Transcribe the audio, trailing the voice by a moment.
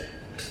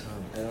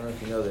I don't know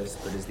if you know this,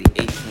 but is the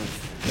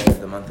 18th day of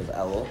the month of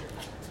Elul,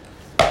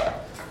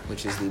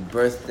 which is the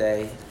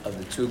birthday of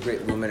the two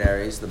great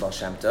luminaries, the Baal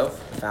Shem Tov,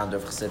 the founder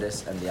of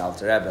Chassidus, and the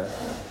Alter Rebbe,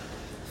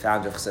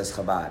 founder of Chassidus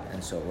Chabad.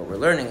 And so what we're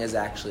learning is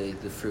actually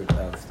the fruit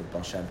of the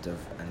Baal Shem Tov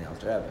and the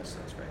Alter Rebbe, so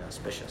it's very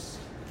auspicious.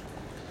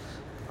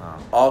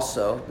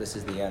 Also, this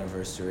is the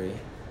anniversary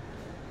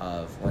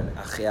of when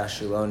Achia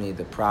Shiloni,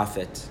 the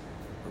prophet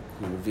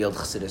who revealed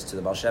Chassidus to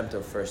the Baal Shem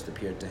Tov, first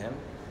appeared to him.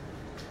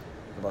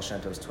 The Baal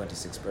Shem Tov's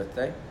 26th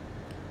birthday.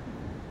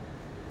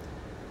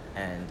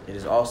 And it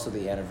is also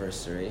the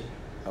anniversary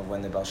of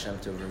when the Baal Shem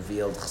Tov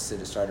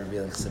started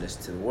revealing Chassidus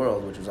to the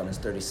world, which was on his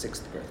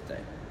 36th birthday.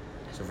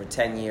 So for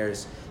 10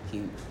 years,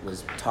 he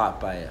was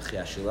taught by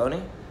Achia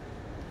Shiloni,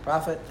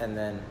 prophet, and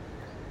then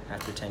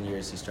after 10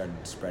 years, he started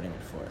spreading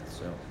it forth.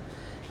 So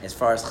as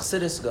far as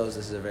Chassidus goes,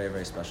 this is a very,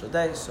 very special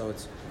day, so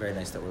it's very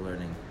nice that we're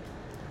learning.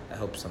 I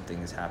hope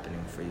something is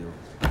happening for you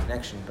in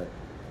connection, but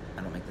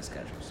I don't make the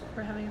schedule. So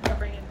we're having a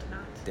covering in tonight.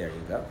 There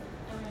you go.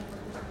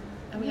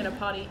 And we had a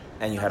party.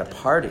 And you had a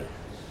party.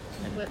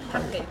 With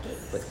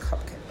cupcakes. With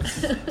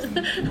cupcakes.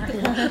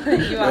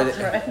 You asked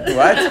for it.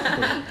 What?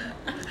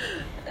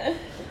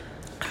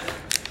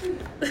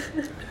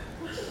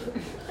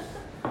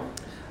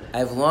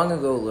 I've long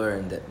ago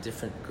learned that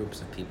different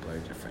groups of people are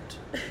different.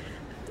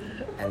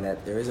 And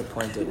that there is a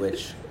point at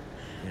which,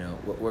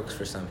 what works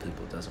for some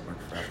people doesn't work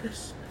for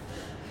others.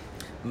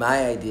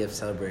 My idea of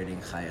celebrating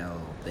Chayel,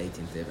 the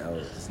 18th day of El,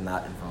 does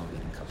not involve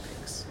eating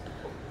cupcakes.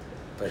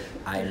 But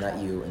I am not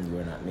you and you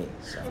are not me,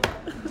 so.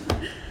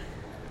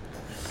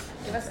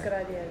 Give us good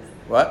ideas.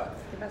 What?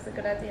 Give us a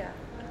good idea.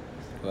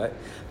 What?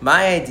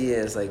 My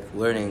idea is like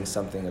learning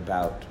something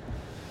about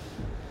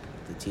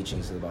the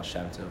teachings of the Baal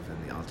Shem Tov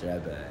and the Alter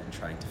Rebbe and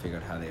trying to figure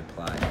out how they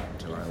apply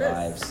to our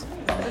lives.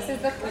 This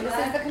is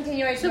the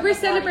continuation. So we're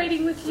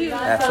celebrating with you.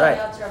 That's right.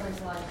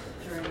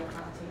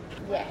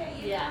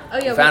 Yeah. Oh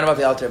yeah. You found about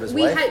the Alter Rebbe's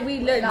wife? We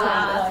learned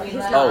about his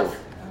Oh.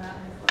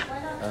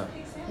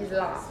 His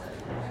laugh.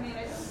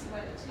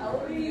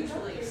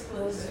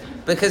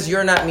 Because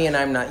you're not me and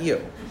I'm not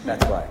you.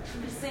 That's why.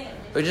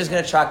 We're just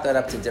going to chalk that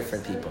up to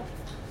different people.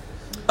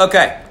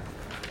 Okay.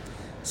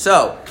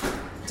 So,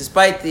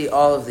 despite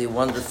all of the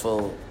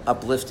wonderful,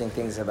 uplifting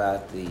things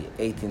about the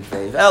 18th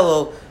day of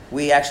Elul,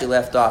 we actually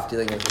left off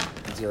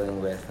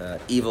dealing with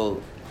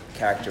evil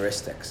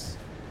characteristics.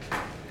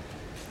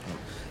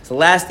 So the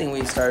last thing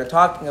we started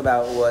talking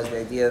about was the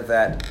idea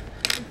that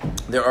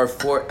there are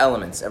 4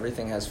 elements.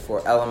 Everything has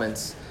 4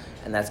 elements,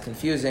 and that's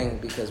confusing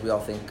because we all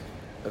think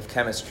of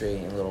chemistry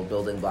and little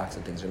building blocks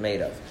that things are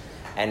made of.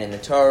 And in the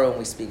Torah, when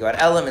we speak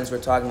about elements, we're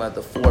talking about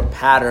the 4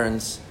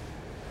 patterns,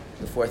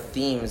 the 4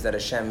 themes that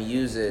Hashem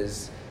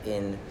uses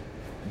in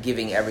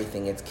giving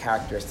everything its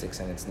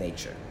characteristics and its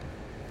nature.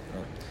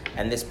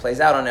 And this plays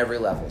out on every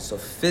level. So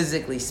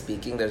physically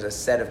speaking, there's a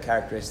set of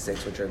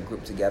characteristics which are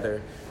grouped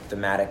together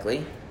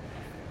thematically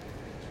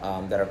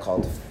that are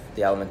called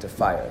the element of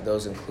fire.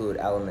 Those include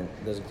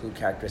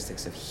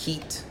characteristics of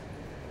heat,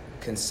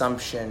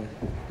 consumption,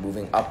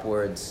 moving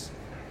upwards.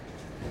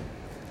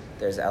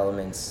 There's an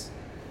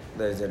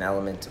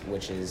element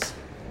which is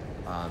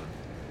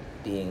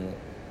being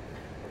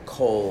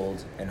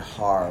cold and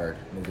hard,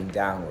 moving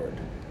downward.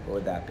 What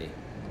would that be?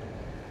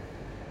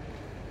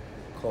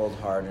 Cold,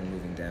 hard, and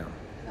moving down.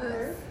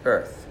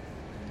 Earth.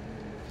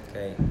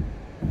 Okay.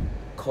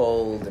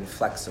 Cold and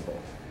flexible.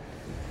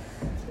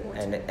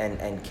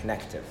 And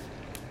connective.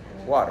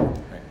 Water.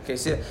 Right? Okay.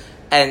 So,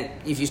 and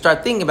if you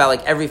start thinking about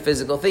like every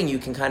physical thing, you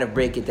can kind of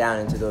break it down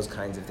into those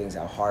kinds of things: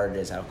 how hard it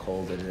is, how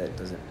cold it is.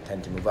 Does it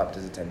tend to move up?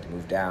 Does it tend to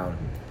move down?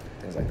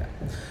 Things like that.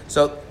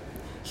 So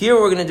here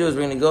what we're going to do is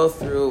we're going to go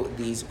through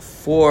these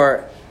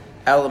 4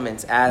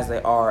 elements as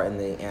they are in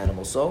the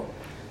animal soul,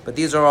 but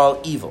these are all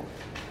evil.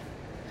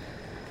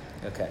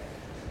 Okay.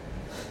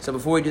 So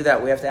before we do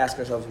that, we have to ask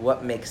ourselves,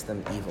 what makes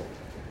them evil?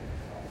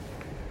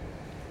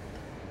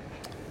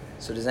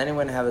 So does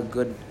anyone have a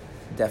good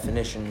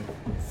definition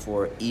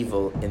for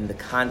evil in the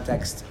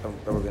context of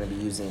what we're going to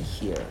be using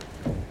here?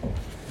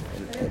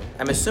 And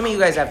I'm assuming you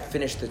guys have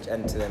finished the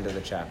end of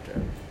the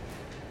chapter.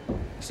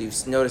 So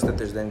you've noticed that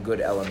there's then good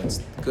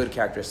elements, good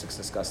characteristics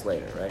discussed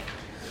later, right?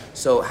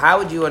 So how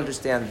would you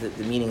understand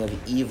the meaning of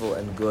evil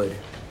and good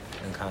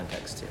in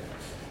context here?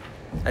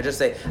 I just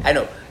say, I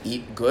know,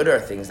 good are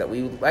things that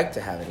we like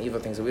to have and evil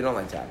things that we don't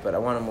like to have, but I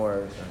want a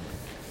more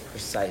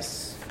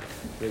precise,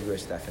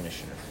 rigorous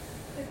definition of.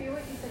 If you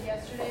what you said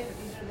yesterday, but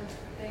these are the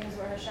things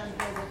where Hashem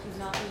feels like he's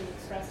not being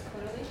expressed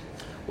clearly?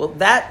 Well,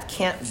 that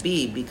can't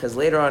be, because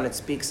later on it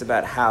speaks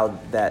about how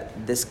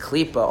that this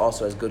klipa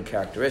also has good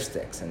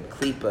characteristics, and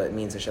klipa, it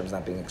means Hashem's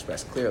not being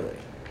expressed clearly.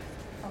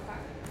 Okay.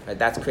 Right,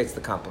 that creates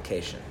the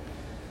complication.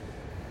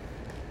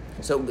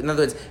 So, in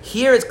other words,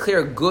 here it's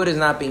clear good is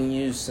not being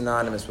used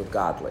synonymous with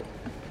godly,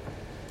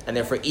 and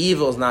therefore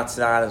evil is not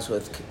synonymous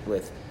with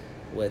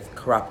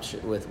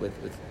corruption,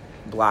 with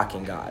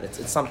blocking God.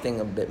 It's something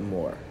a bit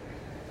more.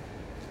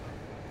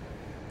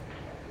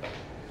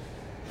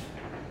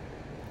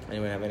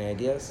 Anyone have any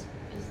ideas?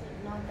 Is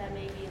it not that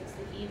maybe it's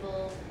the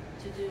evil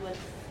to do with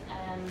the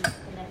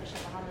nefesh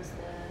habahamis,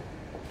 the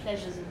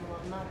pleasures in the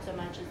world, not so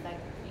much as like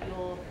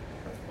your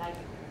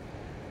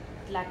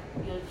like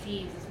your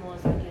feeds. It's more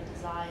as like your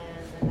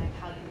desires and like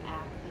how you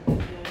act, like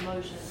your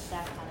emotions,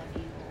 that kind of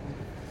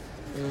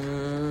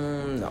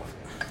evil. No.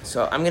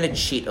 So I'm going to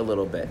cheat a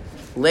little bit.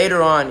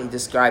 Later on, he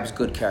describes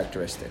good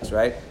characteristics,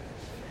 right?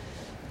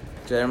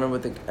 Do I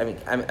remember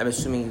I'm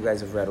assuming you guys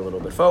have read a little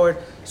bit forward.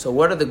 So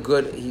what are the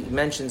good? He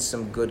mentions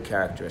some good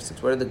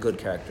characteristics. What are the good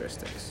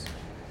characteristics?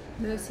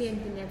 Mercy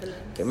and benevolence.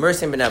 Okay,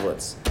 mercy and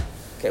benevolence.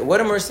 Okay, what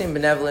do mercy and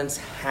benevolence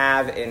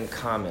have in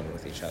common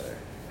with each other?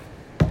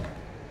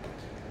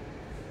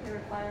 They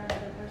require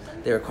another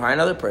person. They require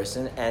another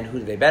person, and who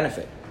do they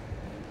benefit?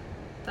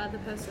 The other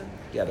person.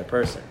 The other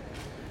person.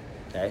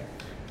 Okay?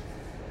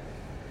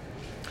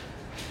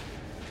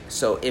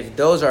 So if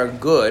those are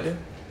good,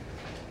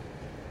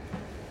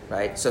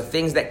 right? So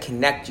things that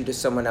connect you to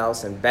someone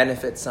else and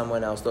benefit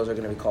someone else, those are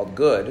going to be called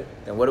good.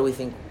 Then what do we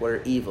think, what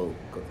are evil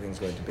things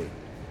going to be?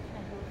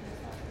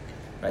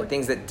 Right?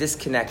 Things that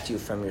disconnect you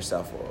from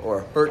yourself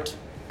or hurt.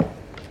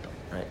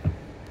 Right?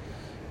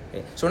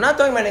 Okay. So we're not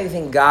talking about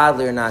anything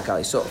godly or not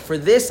godly. So for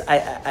this,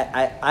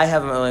 I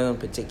have my own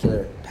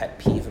particular pet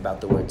peeve about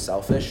the word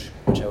selfish,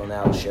 which I will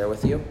now share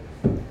with you.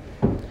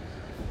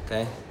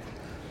 Okay?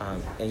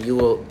 And you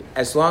will,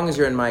 as long as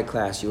you're in my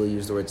class, you will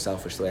use the word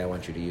selfish the way I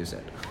want you to use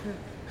it.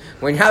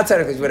 When you're outside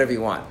of it, whatever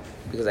you want,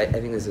 because I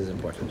think this is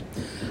important.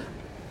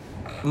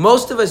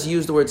 Most of us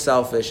use the word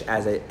selfish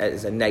as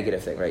a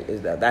negative thing, right?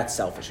 That's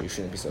selfish, or you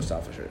shouldn't be so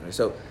selfish. Right?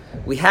 So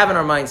we have in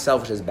our mind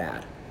selfish as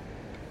bad.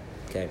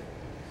 Okay?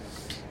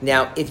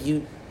 Now, if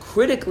you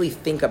critically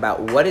think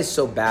about what is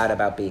so bad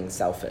about being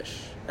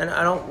selfish, and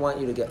I don't want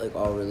you to get like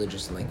all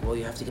religious and like, well,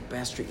 you have to get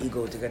past your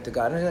ego to get to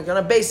God. And like on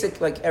a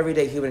basic, like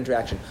everyday human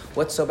interaction,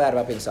 what's so bad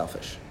about being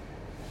selfish?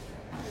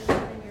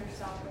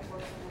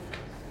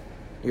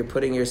 You're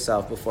putting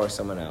yourself before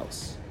someone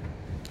else.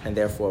 And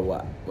therefore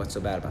what? What's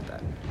so bad about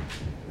that?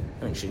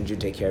 I mean, shouldn't you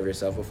take care of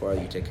yourself before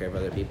you take care of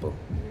other people?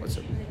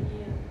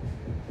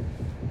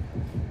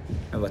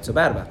 And what's so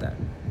bad about that?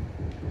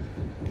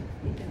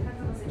 It depends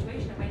on the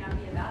situation. It might not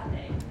be a bad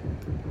thing.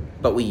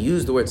 But we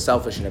use the word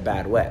selfish in a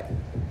bad way.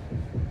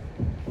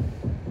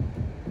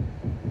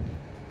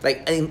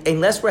 Like,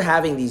 unless we're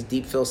having these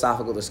deep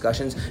philosophical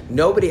discussions,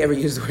 nobody ever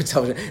uses the word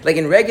selfish. Like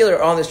in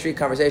regular on-the-street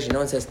conversation, no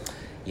one says,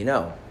 you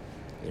know,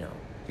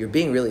 you're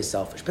being really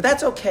selfish. But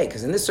that's okay,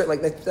 because in this sort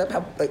of,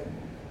 like,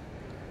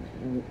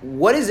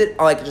 what is it,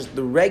 like, just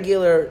the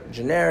regular,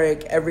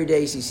 generic,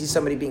 everyday, so you see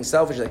somebody being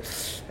selfish, you're like,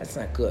 that's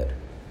not good.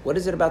 What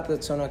is it about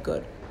that's so not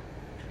good?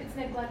 It's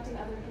neglecting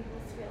other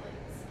people's feelings.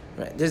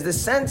 Right. There's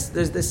this sense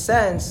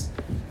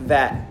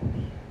that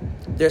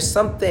there's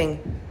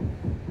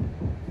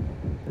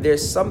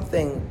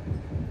something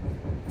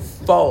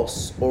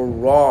false or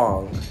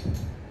wrong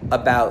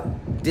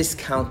about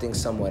discounting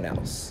someone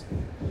else.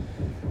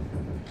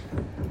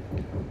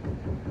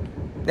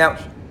 Now,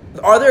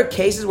 are there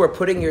cases where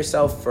putting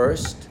yourself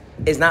first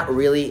is not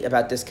really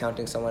about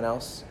discounting someone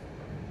else?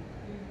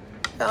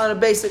 On a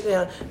basic,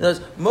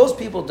 most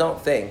people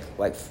don't think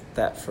like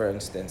that. For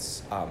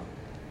instance,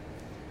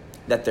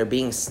 that they're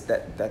being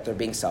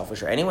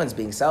selfish, or anyone's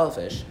being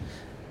selfish,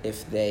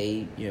 if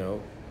they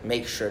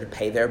make sure to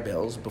pay their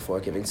bills before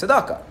giving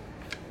tzedakah,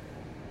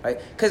 right?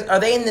 Because are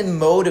they in the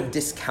mode of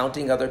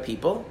discounting other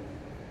people?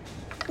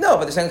 No,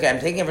 but they're saying, okay,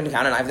 I'm taking everything into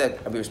account, and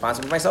I'll be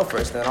responsible for myself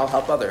first, and then I'll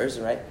help others,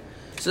 right?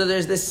 So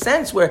there's this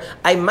sense where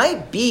I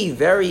might care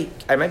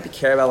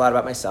about a lot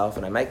about myself,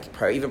 and I might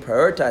even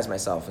prioritize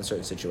myself in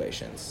certain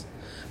situations,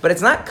 but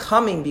it's not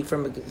coming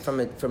from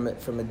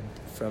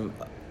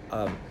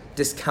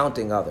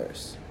discounting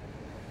others.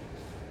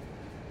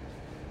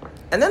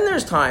 And then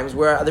there's times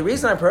where the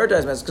reason I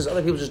prioritize myself is because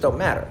other people just don't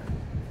matter.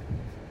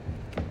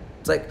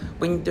 It's like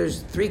when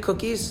there's 3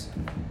 cookies,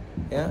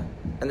 yeah,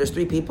 and there's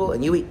 3 people,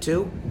 and you eat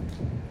 2.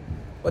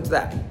 What's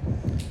that?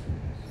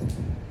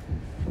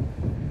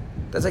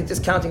 That's like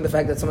discounting the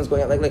fact that someone's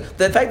going out. Like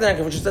the fact that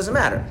it just doesn't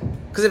matter.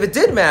 Because if it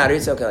did matter,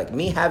 it's okay. Like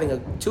me having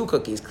 2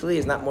 cookies clearly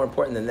is not more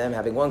important than them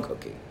having 1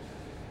 cookie,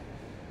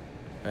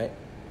 right?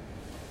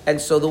 And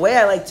so the way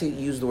I like to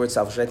use the word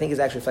selfish, I think, is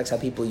actually reflects how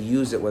people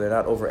use it when they're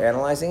not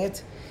overanalyzing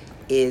it.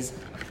 Is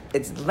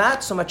it's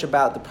not so much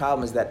about the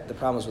problem is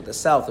with the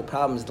self. The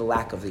problem is the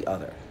lack of the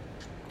other.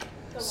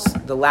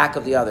 The lack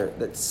of the other.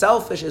 That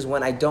selfish is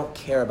when I don't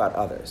care about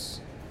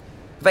others.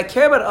 If I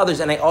care about others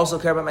and I also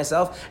care about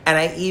myself, and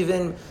I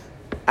even,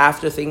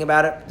 after thinking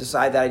about it,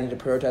 decide that I need to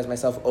prioritize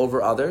myself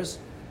over others,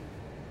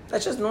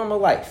 that's just normal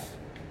life.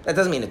 That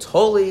doesn't mean it's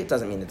holy, it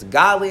doesn't mean it's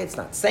godly, it's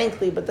not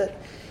saintly, but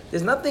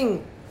there's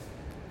nothing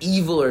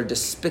evil or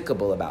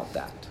despicable about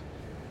that.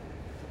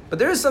 But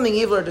there is something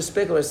evil or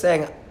despicable as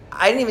saying,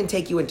 I didn't even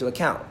take you into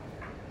account.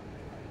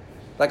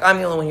 Like, I'm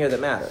the only one here that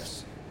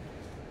matters.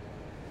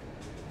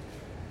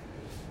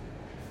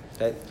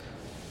 Okay?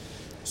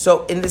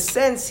 So, in the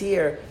sense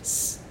here,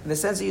 in the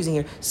sense of using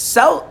here,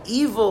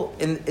 evil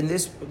in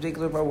this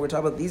particular part where we're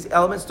talking about these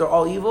elements, they're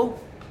all evil.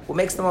 What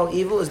makes them all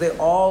evil is they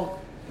all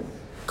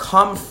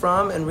come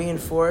from and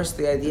reinforce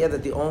the idea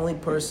that the only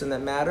person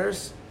that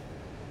matters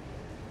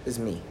is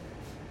me.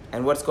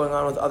 And what's going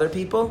on with other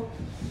people?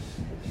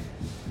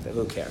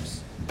 Who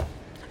cares?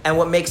 And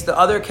what makes the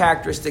other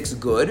characteristics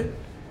good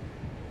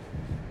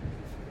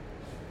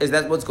is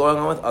that what's going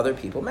on with other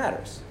people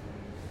matters.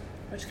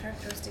 Which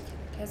characteristic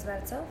cares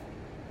about itself?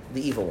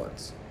 The evil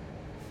ones.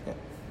 Yeah.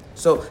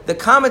 So the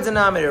common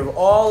denominator of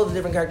all of the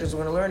different characters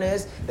we're going to learn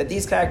is that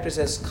these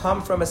characteristics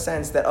come from a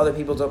sense that other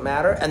people don't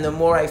matter, and the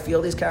more I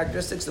feel these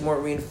characteristics, the more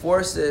it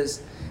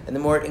reinforces and the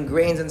more it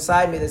ingrains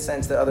inside me the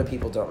sense that other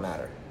people don't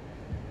matter.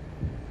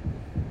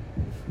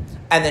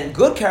 And then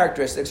good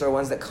characteristics are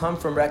ones that come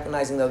from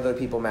recognizing that other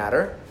people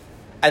matter,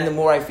 and the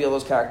more I feel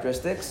those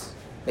characteristics,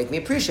 make me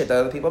appreciate that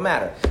other people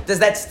matter. Does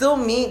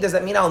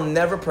that mean I'll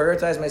never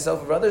prioritize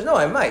myself over others? No,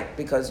 I might,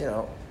 because,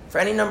 for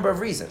any number of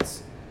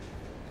reasons.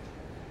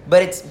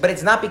 But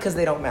it's not because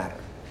they don't matter.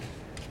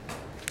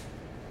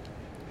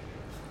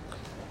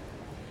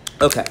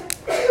 Okay.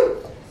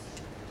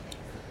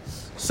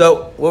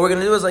 So what we're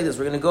going to do is like this.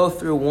 We're going to go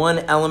through one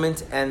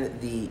element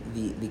and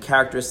the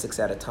characteristics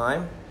at a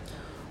time.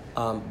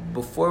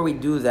 Before we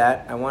do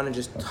that, I want to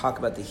just talk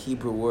about the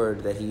Hebrew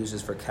word that he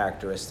uses for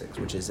characteristics,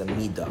 which is a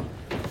midah.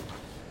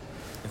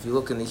 If you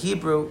look in the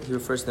Hebrew, he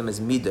refers to them as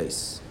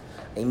midos.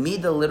 A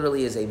midah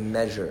literally is a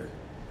measure,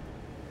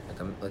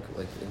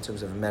 like in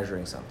terms of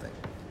measuring something.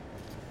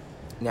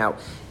 Now,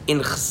 in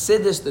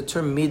Chassidus, the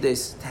term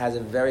midos has a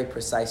very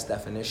precise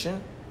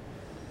definition.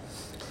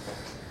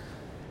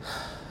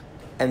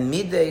 And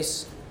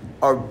midos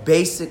are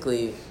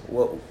basically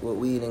what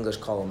we in English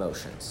call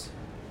emotions.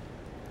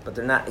 But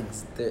they're not,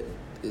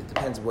 it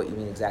depends what you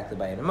mean exactly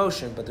by an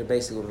emotion, but they're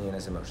basically what we mean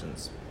as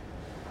emotions.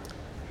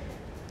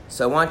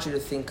 So I want you to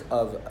think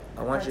of,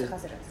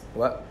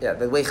 what? Yeah,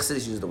 the way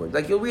Chassidus use the word.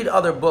 Like, you'll read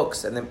other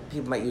books, and then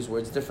people might use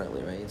words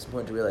differently, right? It's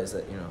important to realize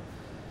that,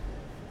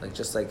 like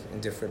just like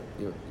in different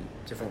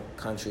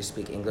countries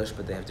speak English,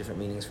 but they have different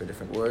meanings for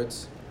different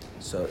words.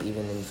 So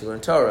even if you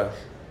learn Torah,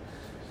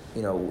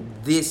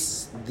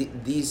 these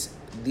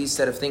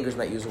set of thinkers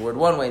might use the word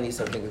one way, and these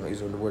set of thinkers might use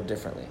the word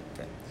differently.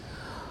 Okay.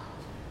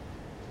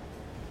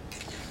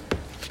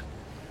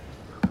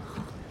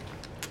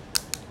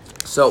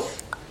 So,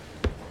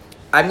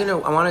 I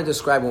want to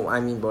describe what I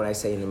mean when I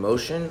say an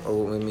emotion,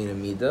 or what we mean a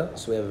midah,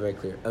 so we have it very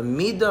clear. A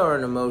midah or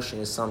an emotion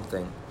is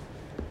something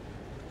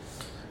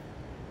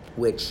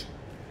which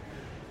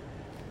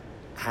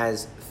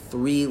has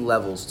 3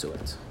 levels to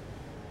it.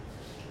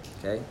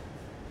 Okay?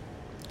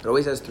 It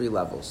always has 3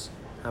 levels.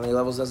 How many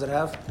levels does it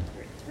have?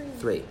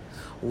 3.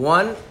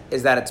 One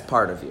is that it's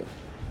part of you.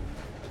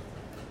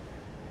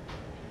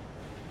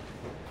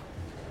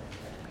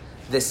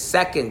 The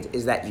second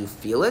is that you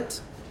feel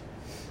it.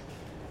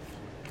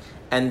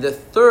 And the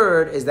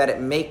third is that it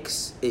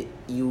makes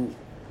you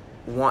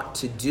want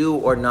to do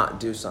or not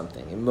do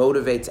something. It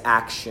motivates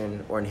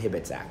action or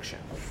inhibits action.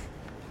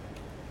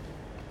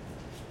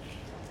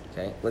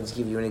 Okay, let's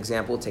give you an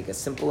example. Take a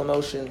simple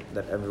emotion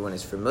that everyone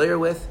is familiar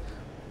with,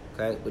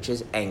 okay, which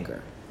is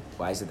anger.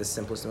 Why is it the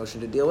simplest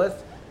emotion to deal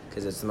with?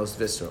 Because it's the most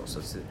visceral.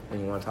 So when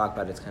you want to talk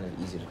about it, it's kind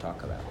of easy to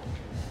talk about.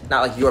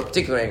 Not like your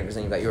particular anger, because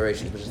then you've got your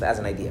issues, but just as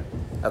an idea.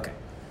 Okay.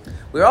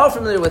 We're all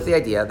familiar with the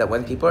idea that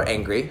when people are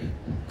angry,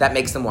 that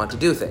makes them want to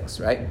do things,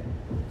 right?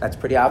 That's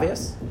pretty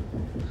obvious.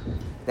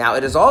 Now,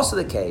 it is also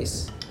the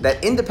case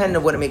that independent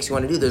of what it makes you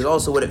want to do, there's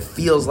also what it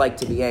feels like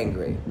to be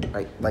angry,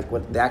 right? Like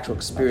what the actual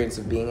experience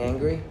of being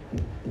angry.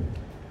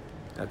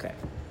 Okay.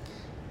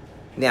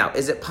 Now,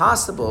 is it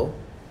possible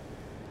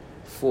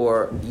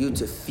for you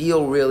to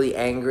feel really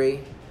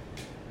angry,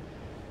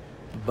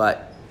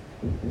 but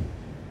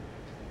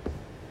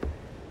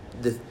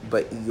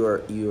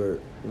you're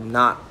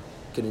not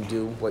going to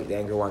do what the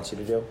anger wants you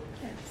to do?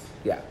 Yes.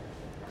 Yeah.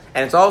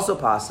 And it's also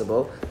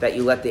possible that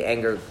you let the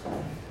anger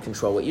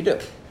control what you do,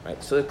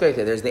 right? So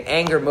there's the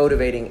anger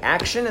motivating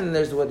action, and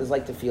there's what it's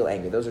like to feel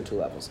angry. Those are 2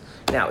 levels.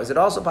 Now, is it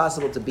also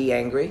possible to be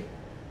angry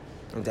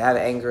and to have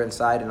anger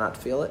inside and not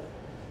feel it?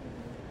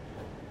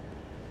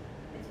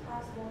 It's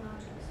possible not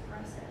to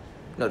express it.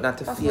 No, not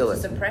to Possible feel to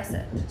it. suppress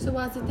it. So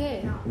why is it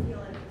there? Not feel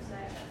it per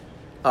se.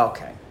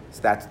 Okay.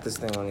 So that's this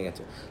thing I want to get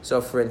to.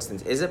 So, for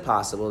instance, is it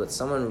possible that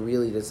someone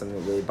really did something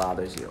that really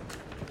bothers you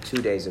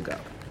 2 days ago,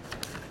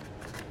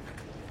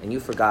 and you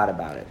forgot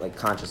about it, like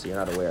consciously, you're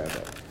not aware of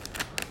it,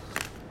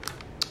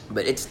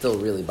 but it still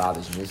really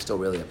bothers you, you're still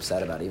really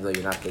upset about it, even though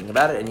you're not thinking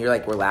about it, and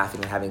we're laughing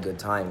and having a good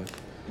time,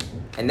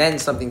 and then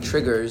something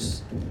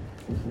triggers,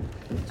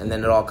 and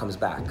then it all comes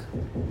back,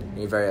 and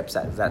you're very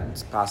upset. Is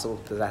that possible?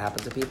 Does that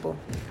happen to people?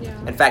 Yeah.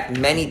 In fact,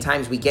 many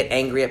times we get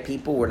angry at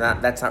people,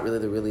 that's not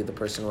really the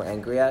person we're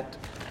angry at.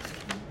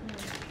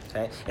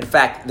 Okay. In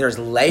fact, there's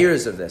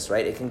layers of this,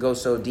 right? It can go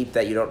so deep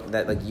that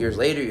years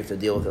later you have to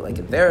deal with it, like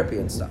in therapy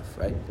and stuff,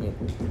 right? I mean,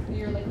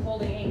 You're like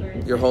holding anger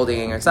inside. you're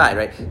holding anger inside,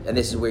 right? And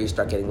this is where you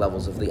start getting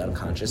levels of the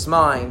unconscious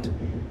mind.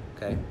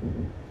 Okay.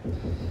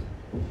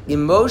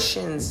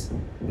 Emotions.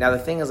 Now the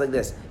thing is like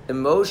this: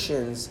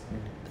 emotions,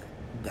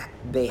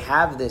 they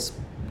have this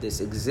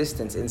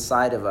existence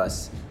inside of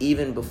us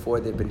even before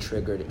they've been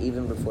triggered,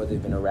 even before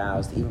they've been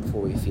aroused, even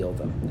before we feel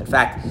them. In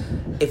fact,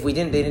 if they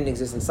didn't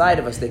exist inside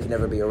of us, they could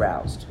never be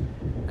aroused.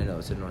 I know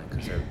it's annoying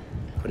because they're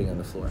putting on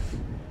the floor.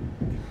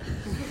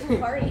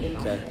 Party.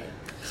 Okay.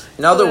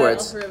 In other Well,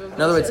 words, forever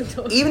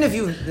even if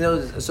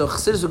so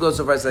Chassidus will go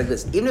so far as like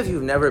this. Even if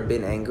you've never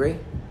been angry,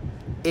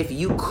 if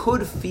you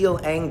could feel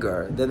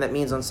anger, then that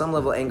means on some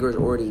level anger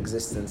already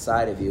exists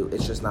inside of you.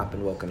 It's just not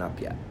been woken up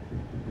yet.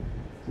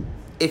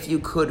 If you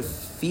could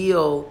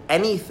feel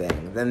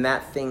anything, then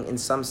that thing in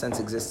some sense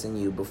exists in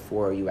you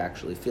before you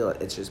actually feel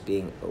it. It's just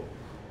being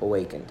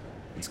awakened.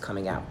 It's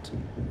coming out.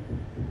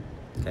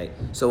 Okay.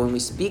 So when we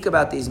speak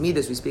about these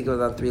midas, we speak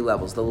about it on three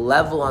levels. The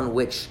level on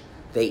which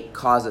they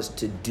cause us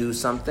to do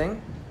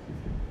something,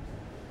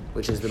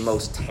 which is the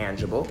most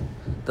tangible.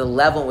 The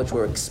level in which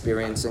we're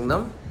experiencing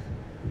them.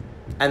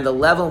 And the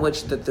level in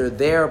which that they're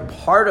there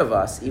part of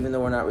us, even though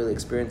we're not really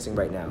experiencing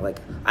right now. Like,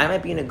 I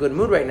might be in a good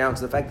mood right now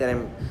because the fact that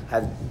I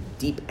have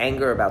deep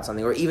anger about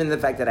something, or even the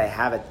fact that I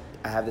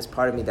have this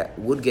part of me that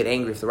would get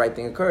angry if the right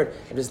thing occurred,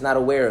 I'm just not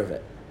aware of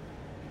it.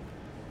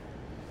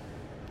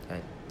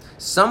 Okay.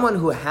 Someone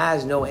who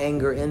has no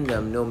anger in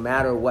them, no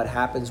matter what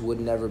happens, would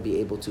never be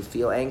able to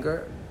feel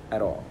anger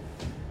at all.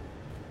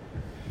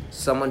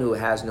 Someone who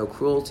has no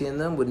cruelty in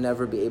them would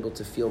never be able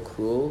to feel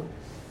cruel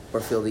or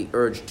feel the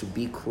urge to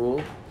be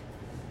cruel.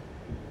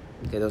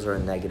 Okay, those are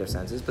in negative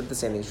senses, but the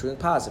same thing is true in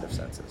positive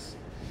senses.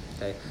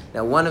 Okay.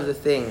 Now, one of the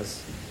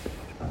things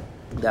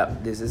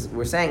that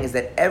we're saying is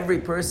that every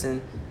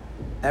person,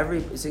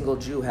 every single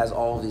Jew has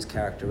all of these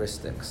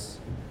characteristics,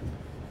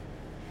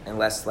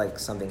 unless like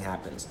something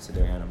happens to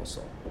their animal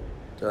soul.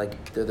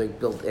 They're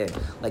built in.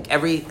 Like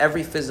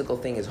every physical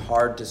thing is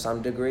hard to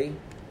some degree.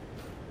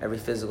 Every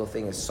physical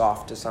thing is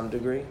soft to some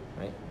degree,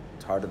 right?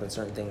 It's harder than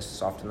certain things,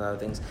 softer than other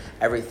things.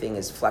 Everything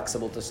is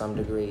flexible to some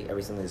degree.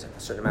 Everything is a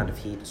certain amount of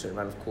heat, a certain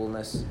amount of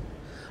coolness.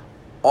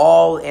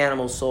 All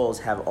animal souls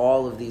have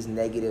all of these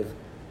negative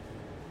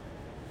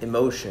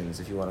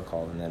emotions, if you want to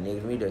call them that,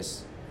 negative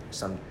midas,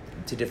 some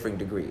to differing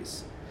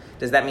degrees.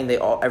 Does that mean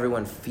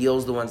everyone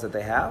feels the ones that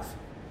they have?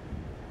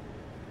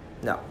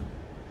 No.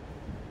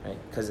 Right?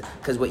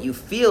 Because what you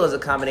feel is a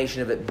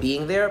combination of it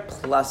being there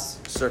plus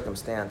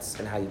circumstance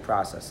and how you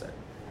process it.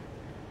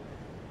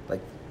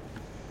 Like,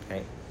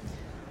 right?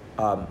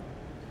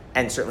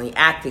 And certainly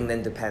acting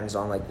then depends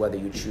on like whether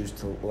you choose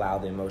to allow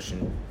the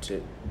emotion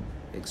to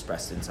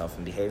express itself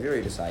in behavior or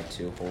you decide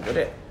to hold it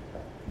in,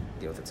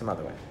 deal with it some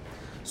other way.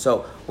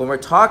 So when we're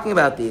talking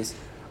about these,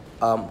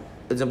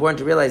 it's important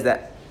to realize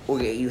that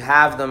you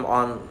have them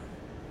on,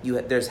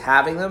 there's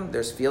having them,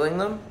 there's feeling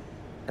them,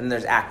 and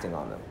there's acting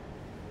on them.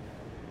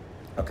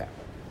 Okay.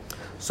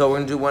 So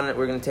we're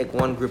going to take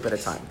one group at a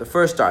time. The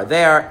first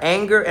they are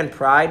anger and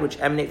pride, which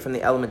emanate from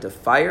the element of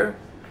fire,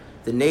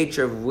 the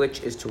nature of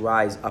which is to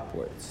rise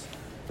upwards.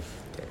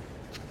 Okay.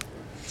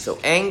 So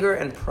anger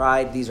and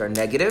pride, these are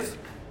negative,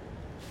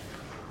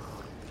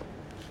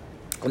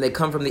 and they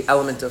come from the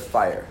element of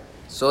fire.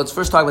 So let's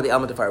first talk about the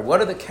element of fire.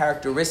 What are the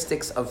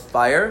characteristics of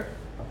fire?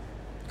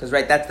 Because,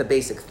 right, that's the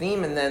basic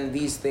theme, and then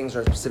these things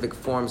are specific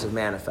forms of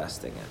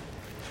manifesting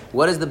it.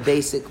 What are the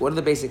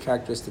basic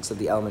characteristics of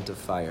the element of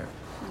fire?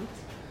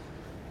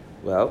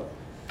 Well,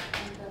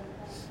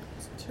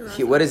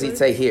 what does he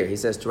say here? He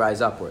says to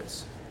rise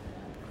upwards,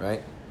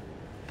 right?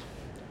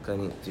 I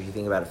mean, if you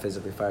think about it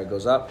physically, fire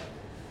goes up.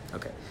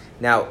 Okay.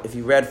 Now, if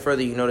you read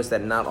further, you notice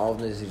that not all of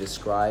them does he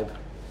describe.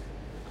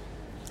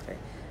 Okay.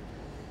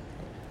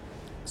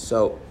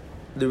 So,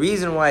 the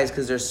reason why is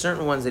because there's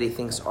certain ones that he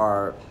thinks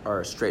are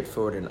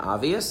straightforward and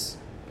obvious,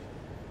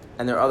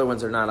 and there are other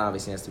ones that are not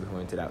obvious and has to be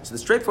pointed out. So the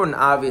straightforward and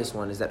obvious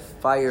one is that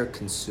fire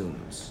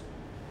consumes.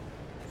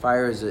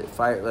 Fire is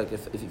like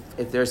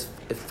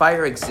if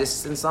fire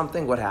exists in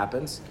something, what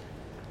happens?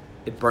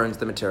 It burns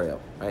the material,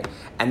 right?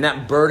 And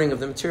that burning of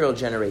the material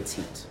generates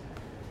heat.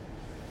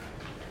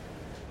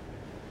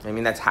 I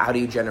mean, that's how do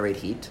you generate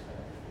heat?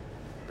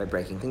 By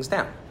breaking things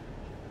down.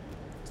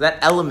 So that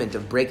element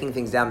of breaking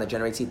things down that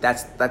generates heat,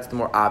 that's the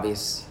more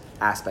obvious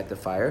aspect of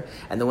fire.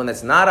 And the one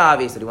that's not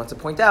obvious that he wants to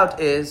point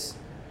out is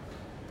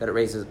that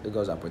it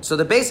goes upwards. So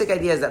the basic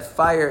idea is that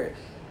fire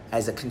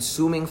as a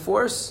consuming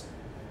force,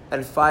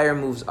 and fire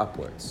moves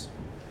upwards.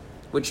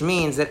 Which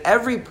means that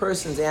every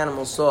person's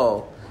animal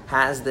soul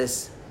has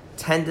this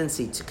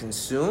tendency to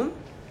consume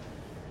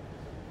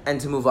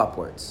and to move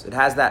upwards. It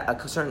has a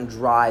certain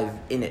drive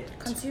in it.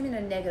 Consume in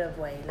a negative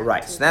way. Like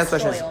right. So now the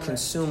question is, almost.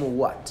 consume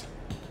what?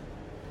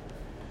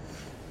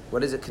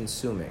 What is it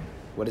consuming?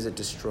 What is it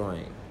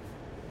destroying?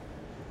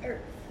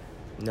 Earth.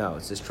 No,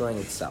 it's destroying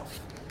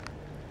itself.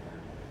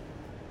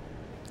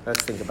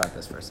 Let's think about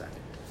this for a second.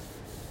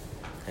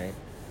 Okay?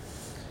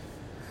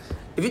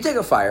 If you take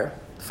a fire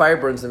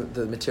burns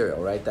the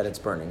material, right, that it's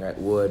burning, right?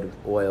 Wood,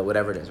 oil,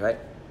 whatever it is, right?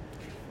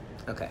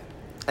 Okay.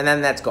 And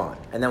then that's gone.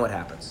 And then what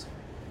happens?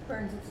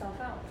 Burns itself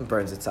out. It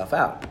burns itself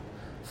out.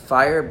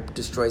 Fire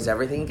destroys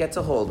everything it gets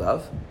a hold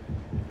of,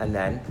 and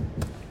then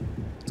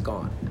it's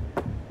gone.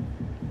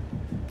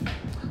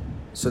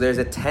 So there's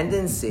a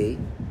tendency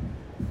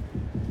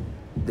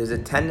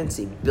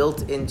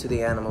built into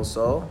the animal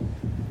soul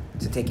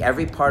to take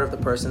every part of the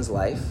person's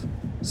life,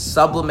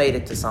 sublimate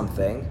it to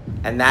something,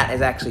 and that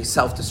is actually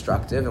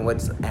self-destructive. And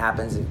what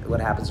happens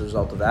as a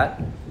result of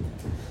that?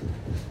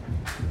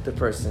 the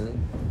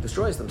person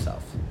destroys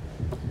themselves.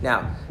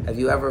 Now, have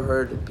you ever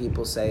heard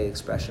people say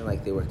expression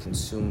like they were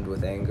consumed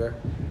with anger?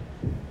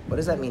 What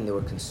does that mean, they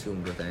were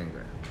consumed with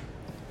anger?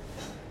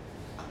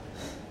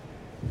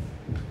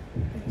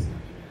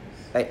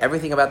 Like,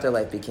 everything about their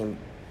life became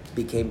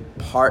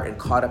part and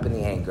caught up in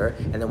the anger.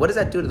 And then what does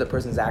that do to the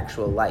person's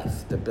actual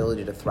life, the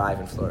ability to thrive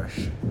and flourish?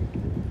 It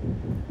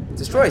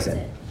destroys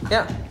it.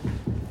 Yeah.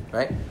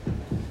 Right?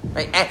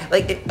 Right?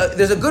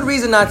 There's a good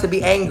reason not to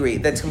be angry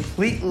that's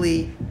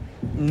completely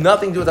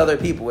nothing to do with other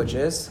people, which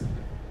is...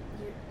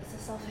 It's a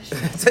selfish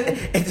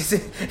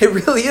it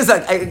really is.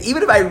 Like,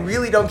 even if I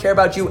really don't care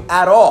about you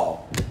at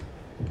all,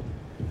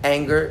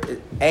 anger.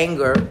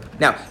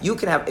 Now, you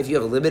can have, if you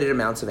have limited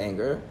amounts of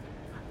anger,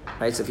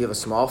 right? So if you have a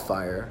small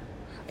fire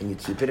and you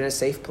keep it in a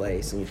safe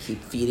place and you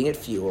keep feeding it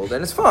fuel,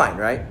 then it's fine,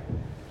 right?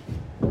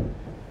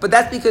 But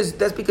that's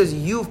because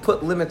you've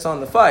put limits on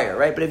the fire,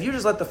 right? But if you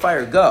just let the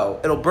fire go,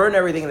 it'll burn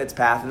everything in its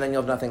path and then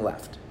you'll have nothing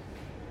left.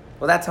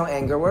 Well, that's how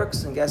anger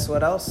works. And guess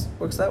what else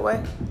works that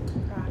way?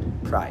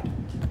 Pride.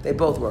 They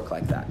both work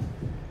like that.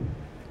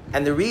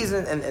 And the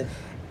reason and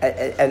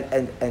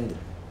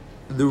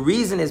the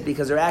reason is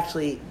because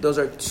those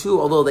are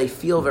two, although they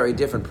feel very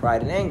different,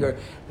 pride and anger,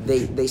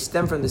 they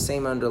stem from the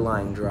same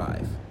underlying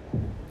drive.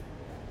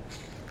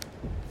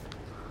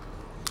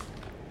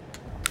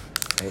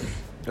 Right?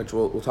 Which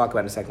we'll talk about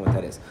in a second what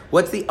that is.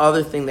 What's the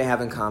other thing they have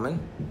in common?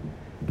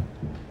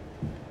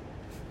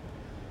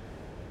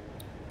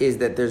 Is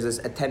that there's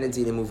a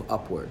tendency to move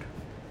upward.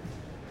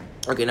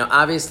 Okay, now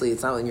obviously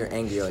it's not when you're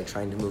angry, you're like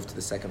trying to move to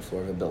the second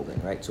floor of a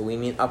building, right? So we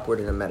mean upward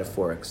in a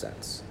metaphoric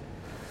sense.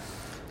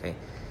 Okay.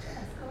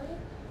 Escalate?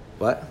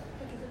 What?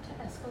 Like, is it to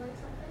escalate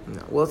something?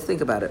 No. Well, let's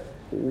think about it.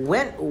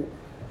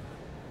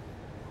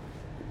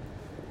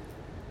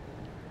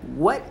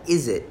 What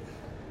is it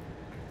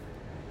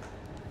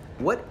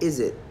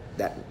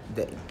that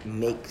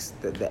makes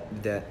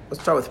the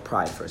let's start with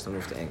pride first, then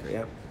move to anger,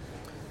 yeah?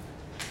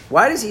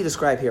 Why does he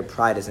describe here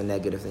pride as a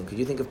negative thing? Could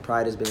you think of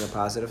pride as being a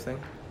positive thing?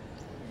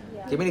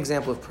 Yeah. Give me an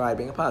example of pride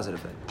being a positive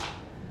thing. You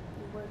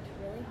worked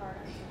really hard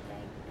on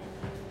something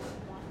and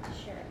you want to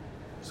share it.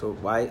 So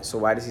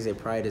why does he say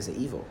pride is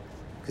evil?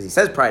 Because he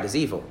says pride is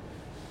evil.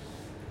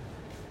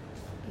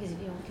 Because if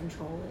you don't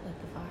control it like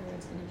the fire,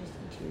 it's going to just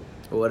eat you.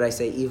 But what did I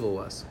say evil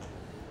was?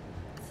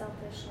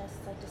 Selfishness,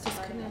 like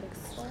disregarding other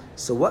people.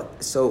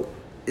 So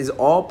is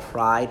all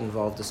pride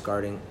involved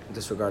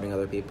disregarding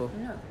other people?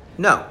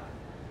 No.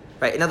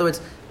 Right? In other words,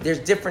 there's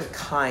different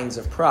kinds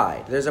of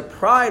pride. There's a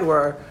pride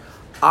where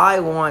I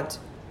want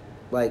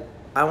to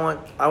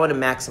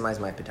maximize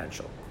my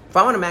potential. If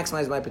I want to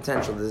maximize my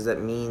potential, does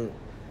that mean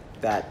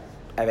that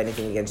I have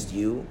anything against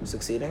you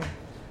succeeding?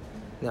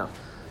 No.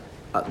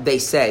 They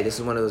say, this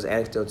is one of those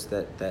anecdotes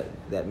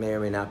that may or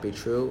may not be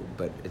true,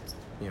 but it's,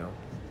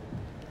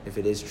 if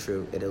it is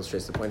true, it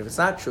illustrates the point. If it's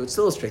not true, it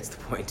still illustrates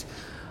the point.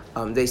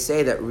 They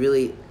say that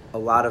really a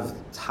lot of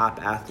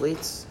top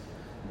athletes,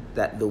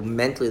 that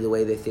mentally the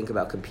way they think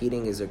about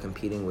competing is they're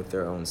competing with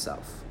their own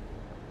self.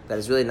 That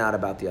is really not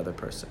about the other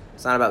person.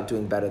 It's not about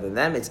doing better than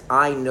them. It's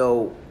I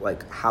know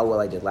how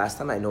well I did last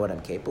time. I know what I'm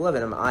capable of,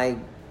 and am I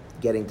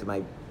getting to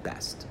my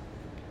best?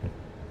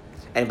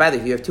 And by the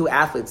way, if you have two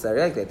athletes that are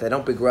like that, they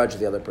don't begrudge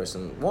the other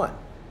person won.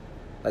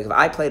 Like if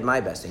I played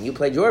my best and you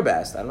played your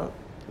best, I would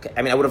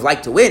have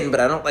liked to win, but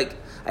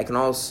I can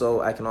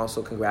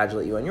also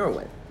congratulate you on your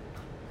win.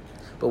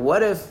 But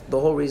what if the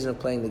whole reason of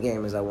playing the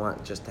game is I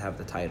want just to have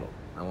the title?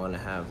 I want to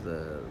have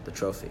the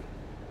trophy.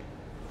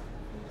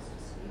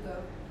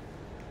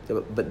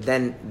 So, but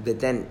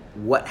then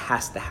what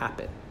has to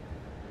happen?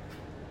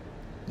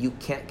 You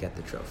can't get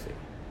the trophy.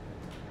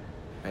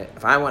 Right?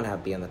 If I want to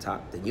be on the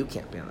top, then you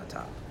can't be on the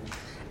top.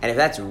 And if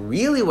that's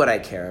really what I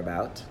care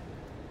about,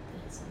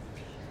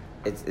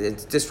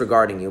 it's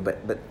disregarding you.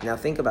 But now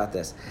think about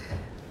this.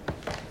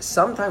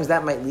 Sometimes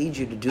that might lead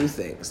you to do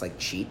things like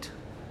cheat,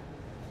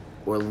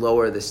 or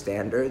lower the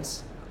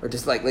standards, or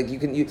just if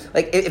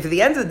at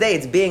the end of the day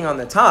it's being on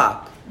the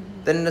top,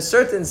 then in a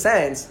certain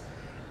sense,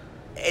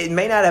 it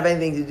may not have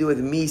anything to do with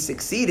me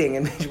succeeding,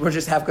 and we're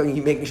just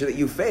making sure that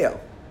you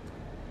fail.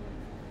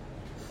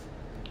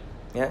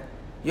 Yeah,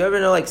 you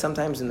ever know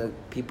sometimes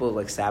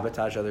people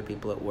sabotage other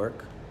people at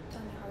work?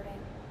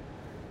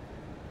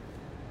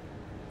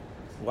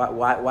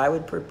 Why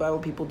would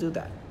people do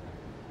that?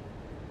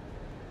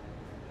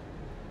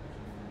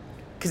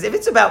 Because if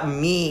it's about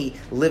me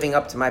living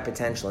up to my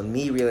potential and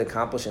me really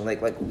accomplishing,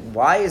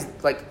 why is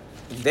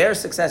their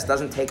success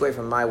doesn't take away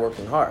from my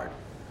working hard?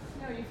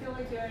 No, you feel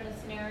like you're in a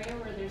scenario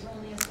where there's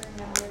only a certain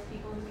number of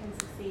people who can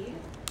succeed,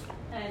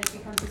 and it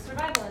becomes a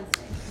survival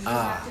instinct. You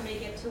have to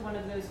make it to one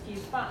of those few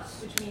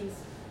spots, which means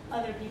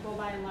other people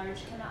by and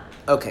large cannot.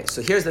 Okay,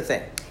 so here's the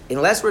thing.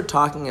 Unless we're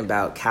talking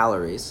about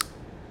calories,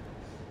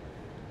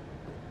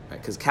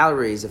 because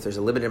calories, if there's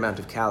a limited amount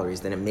of calories,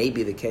 then it may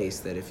be the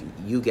case that if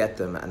you get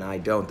them and I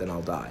don't, then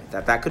I'll die.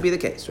 That could be the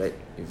case, right?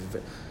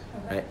 Okay.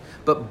 Right?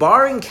 But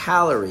barring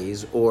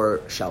calories or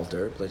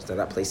shelter,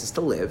 places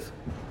to live,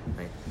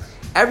 right?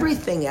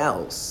 Everything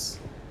else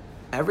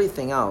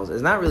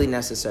is not really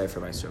necessary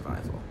for my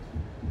survival.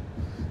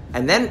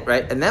 And then,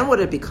 right, and then what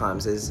it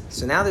becomes is,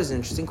 so now there's an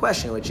interesting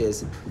question, which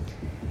is,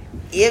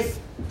 if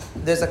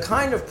there's a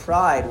kind of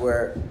pride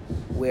where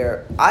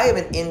I have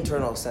an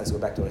internal sense, go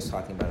back to what I was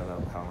talking about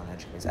how I want to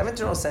educate. I have an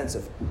internal sense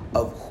of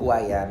who I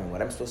am and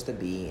what I'm supposed to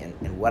be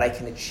and what I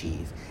can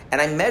achieve. And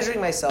I'm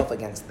measuring myself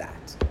against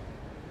that.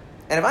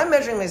 And if I'm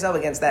measuring myself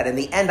against that, in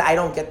the end I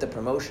don't get the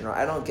promotion or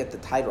I don't get the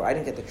title or I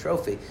didn't get the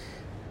trophy,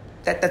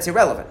 that's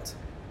irrelevant.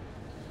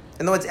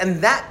 In other words, and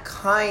that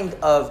kind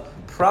of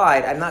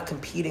pride, I'm not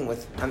competing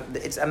with.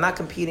 I'm not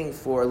competing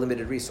for a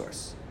limited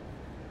resource.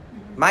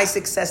 My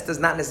success does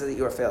not necessarily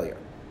your failure.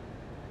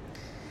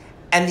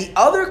 And the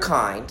other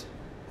kind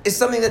is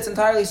something that's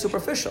entirely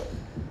superficial.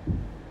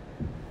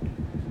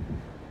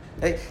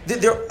 It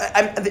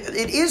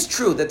is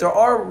true that there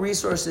are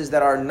resources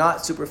that are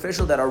not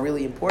superficial, that are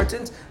really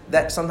important,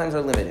 that sometimes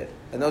are limited.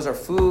 And those are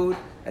food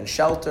and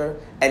shelter.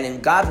 And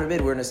in God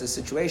forbid, we're in a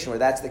situation where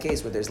that's the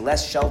case, where there's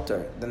less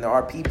shelter than there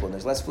are people, and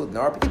there's less food than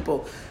there are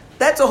people.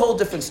 That's a whole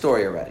different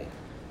story already.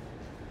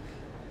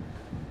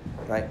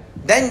 Right?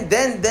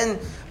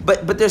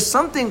 But there's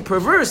something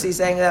perverse, he's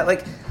saying that,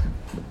 like,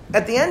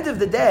 at the end of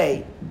the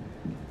day,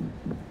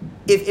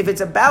 if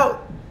it's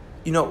about,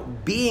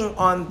 being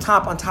on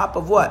top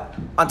of what?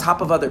 On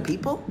top of other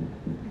people?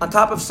 On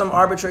top of some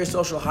arbitrary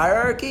social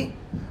hierarchy?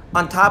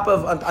 On top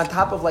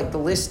of like the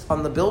list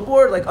on the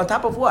billboard? Like on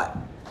top of what?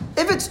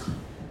 If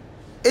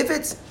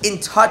it's in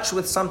touch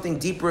with something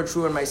deeper and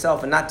truer in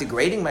myself and not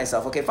degrading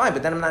myself, okay, fine,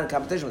 but then I'm not in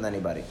competition with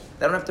anybody.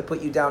 They don't have to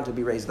put you down to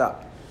be raised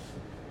up.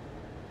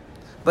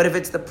 But if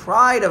it's the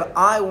pride of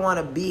I want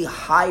to be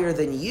higher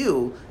than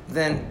you,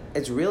 then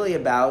it's really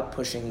about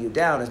pushing you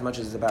down as much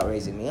as it's about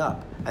raising me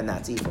up. And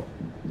that's evil.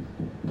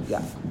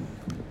 Yeah.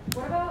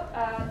 What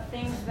about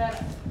things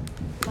that,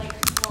 like,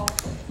 well,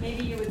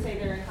 maybe you would say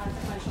they're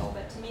inconsequential,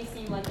 but to me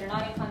seem like they're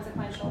not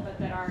inconsequential, but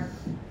that are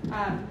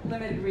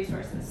limited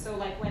resources. So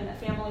like when a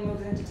family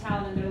moves into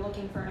town and they're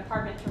looking for an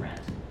apartment to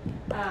rent,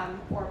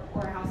 or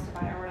a house to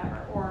buy or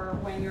whatever, or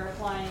when you're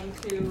applying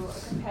to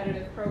a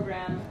competitive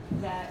program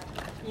that,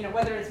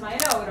 whether it's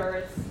Mayanot or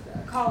it's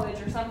college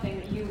or something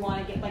that you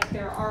want to get, like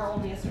there are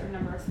only a certain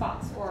number of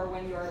spots, or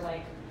when you're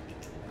like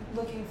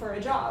looking for a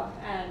job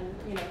and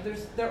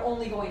they're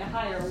only going to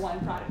hire one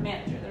product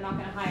manager. They're not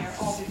going to hire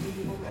all 50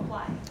 people who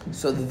apply.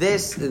 So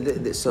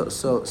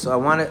so I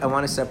want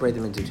to separate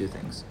them into two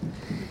things.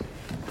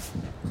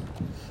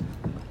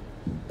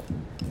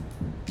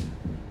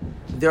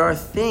 There are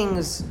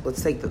things,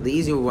 let's take the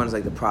easier one is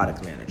like the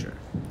product manager.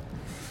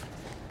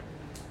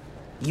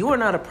 You are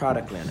not a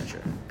product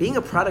manager. Being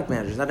a product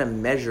manager is not a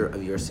measure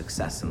of your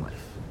success in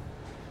life.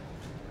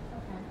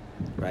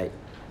 Okay. Right?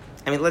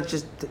 I mean,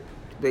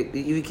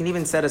 you can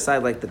even set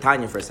aside like the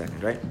Tanya for a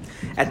second, right?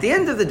 At the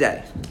end of the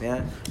day,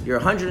 yeah, you're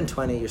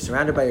 120, you're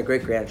surrounded by your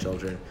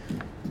great-grandchildren,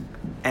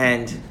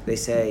 and they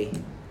say,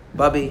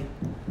 Bubby,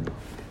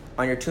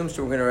 on your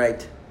tombstone we're going to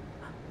write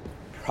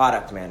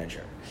product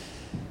manager.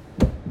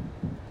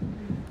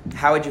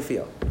 How would you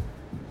feel?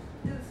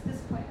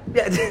 Disappointed.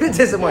 Yeah,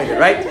 disappointed,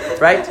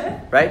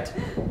 right?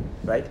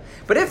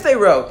 But if they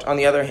wrote on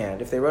the other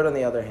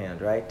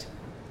hand, right,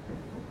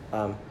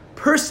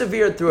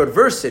 persevered through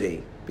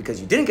adversity because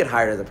you didn't get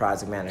hired as a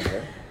project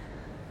manager,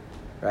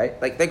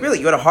 right? Like really,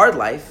 you had a hard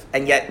life,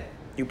 and yet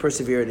you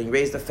persevered and you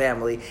raised a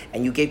family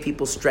and you gave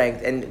people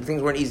strength and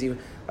things weren't easy.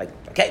 Like,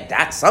 okay,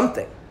 that's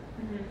something,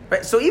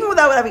 right? So even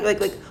without having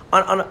like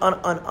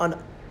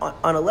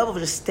on a level of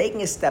just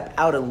taking a step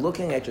out and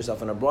looking at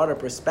yourself in a broader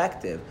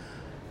perspective,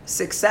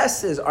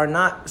 successes are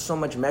not so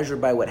much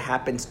measured by what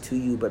happens to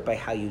you, but by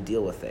how you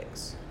deal with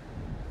things.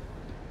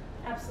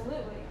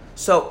 Absolutely.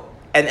 So,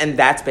 and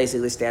that's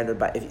basically standard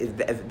by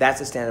if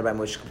that's a standard by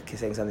which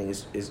saying something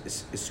is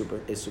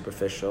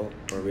superficial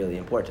or really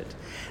important.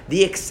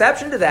 The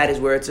exception to that is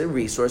where it's a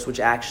resource which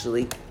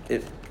actually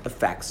it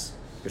affects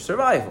your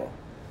survival.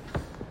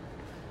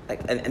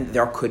 Like, and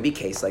there could be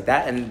cases like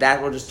that, and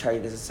that will just treat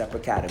it as a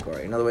separate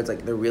category. In other words,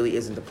 like there really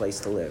isn't a place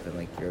to live, and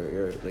like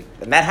you're like,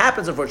 and that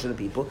happens unfortunately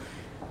to people.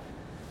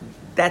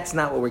 That's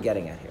not what we're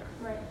getting at here.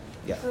 Right.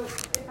 Yeah. So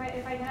if I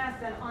can ask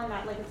then on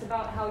that, like it's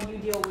about how you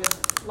deal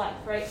with life,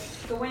 right?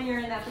 So when you're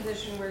in that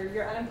position where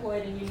you're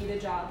unemployed and you need a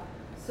job,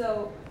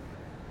 so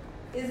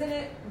isn't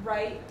it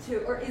right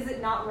or is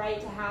it not right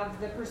to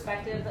have the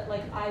perspective that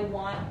like I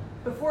want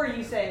before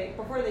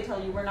they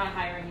tell you we're not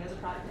hiring you as a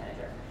product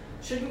manager?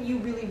 Shouldn't you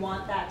really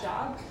want that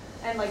job?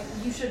 And like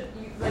you should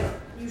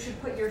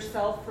put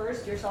yourself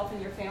first, yourself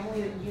and your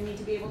family that you need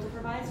to be able to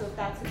provide. So if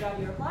that's the job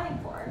you're applying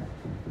for,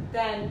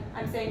 then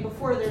I'm saying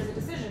before there's a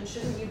decision,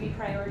 shouldn't you be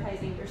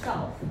prioritizing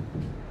yourself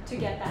to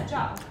get that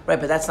job? Right,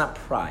 but that's not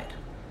pride.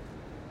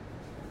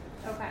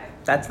 Okay.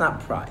 That's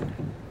not pride.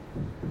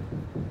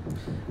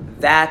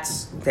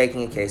 That's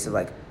taking a case of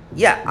like,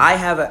 yeah, I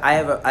have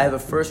a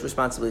first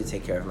responsibility to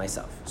take care of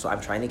myself. So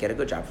I'm trying to get a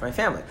good job for my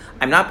family.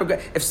 I'm not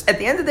if at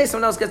the end of the day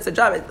someone else gets the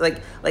job,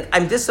 like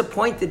I'm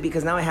disappointed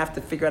because now I have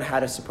to figure out how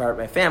to support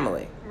my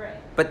family. Right.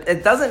 But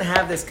it doesn't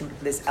have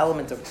this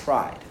element of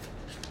pride.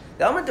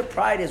 The element of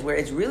pride is where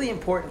it's really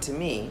important to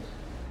me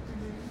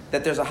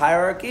that there's a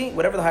hierarchy,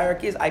 whatever the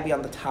hierarchy is, I'd be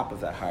on the top of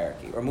that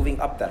hierarchy or moving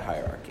up that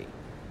hierarchy.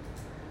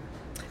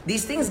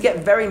 These things get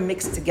very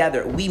mixed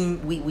together. We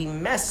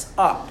mess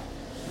up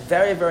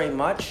very, very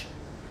much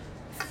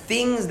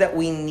things that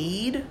we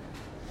need,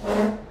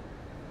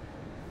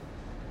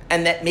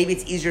 and that maybe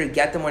it's easier to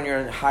get them when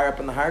you're higher up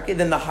in the hierarchy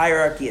than the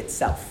hierarchy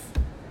itself.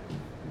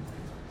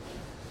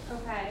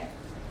 Okay.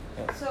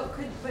 So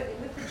but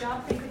with the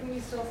job thing, couldn't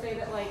you still say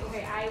that like,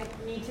 okay, I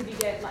need to be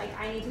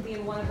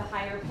in one of the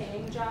higher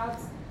paying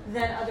jobs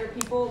than other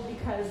people,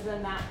 because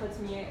then that puts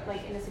me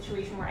like in a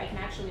situation where I can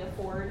actually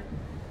afford,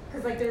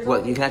 because like there's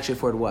Well, you can actually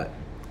afford what?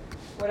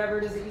 whatever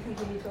it is that you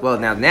continue to Well,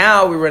 afford.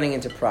 now we're running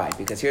into pride,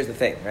 because here's the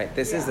thing, right?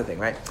 This is the thing,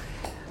 right?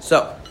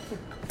 So,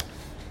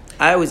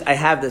 I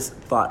have this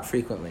thought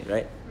frequently,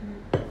 right?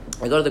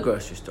 I go to the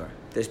grocery store.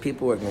 There's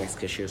people working as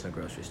cashiers in the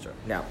grocery store.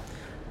 Now,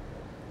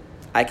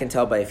 I can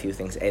tell by a few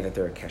things. A, that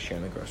they're a cashier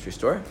in the grocery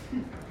store,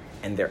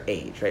 and their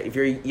age, right? If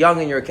you're young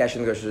and you're a cashier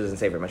in the grocery store, it doesn't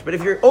say very much. But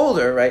if you're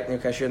older, right, and you're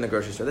a cashier in the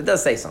grocery store, that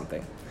does say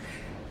something.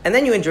 And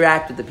then you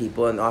interact with the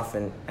people, and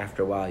often,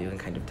 after a while, you can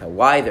kind of tell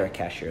why they're a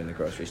cashier in the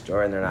grocery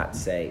store, and they're not,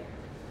 say,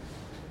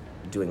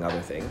 doing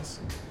other things.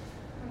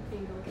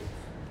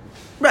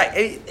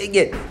 Right.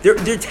 Again,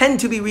 there tend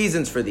to be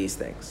reasons for these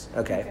things,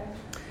 okay?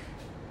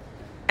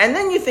 And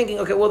then you're thinking,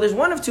 okay, well, there's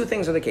one of two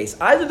things are the case.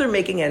 Either they're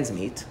making ends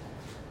meet,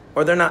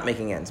 or they're not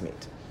making ends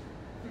meet.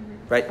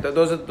 Right?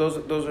 Those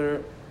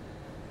are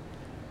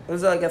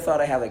like a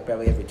thought I have like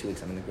probably every 2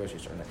 weeks I'm in the grocery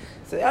store.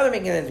 So they're either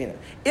making ends meet.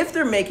 If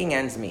they're making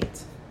ends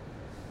meet,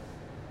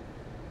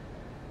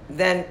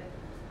 then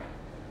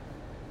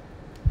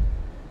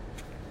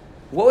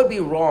what would be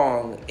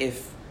wrong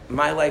if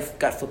my life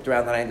got flipped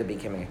around and I ended up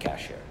becoming a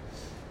cashier?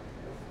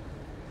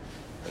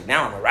 Like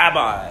now I'm a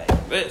rabbi,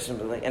 this, and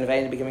if I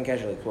ended up becoming a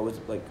cashier, like what was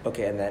like?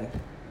 Okay, and then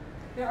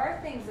There are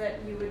things that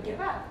you would give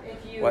up if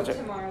you What's it?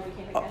 tomorrow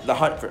became a cashier. the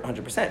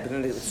 100%. But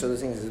then so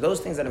those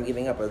things that I'm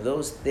giving up are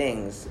those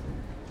things.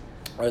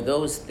 So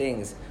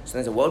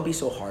then, what would be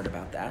so hard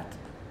about that?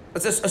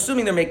 Let's just,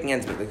 assuming they're making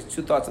ends meet. Like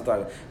two thoughts I'm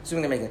thought.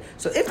 Assuming they're making.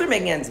 So if they're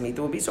making ends meet,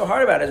 what would be so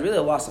hard about it is really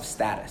a loss of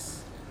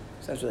status.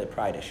 So that's really a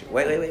pride issue.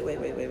 Wait.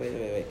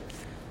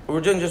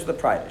 We're doing just the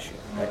pride issue,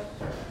 right?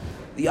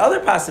 The other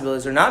possibility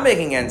is they're not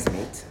making ends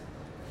meet,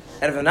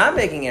 and if they're not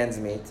making ends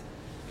meet,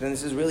 then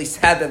this is really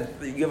sad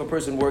that you have a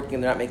person working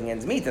and they're not making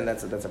ends meet, and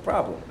that's a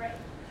problem. Right.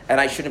 And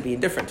I shouldn't be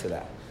indifferent to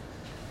that.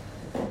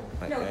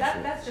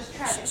 That's just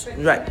tragic.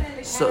 But Right. even in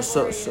the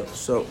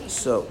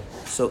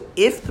So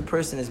if the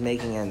person is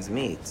making ends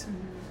meet,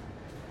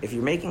 if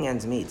you're making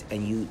ends meet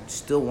and you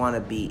still want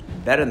to be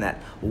better than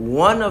that,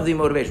 one of the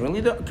motivations,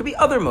 it could be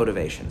other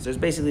motivations. There's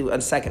basically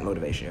a second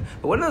motivation here.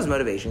 But one of those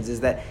motivations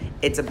is that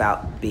it's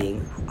about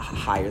being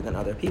higher than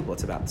other people.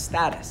 It's about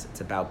status.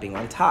 It's about being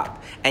on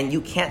top. And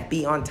you can't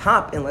be on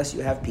top unless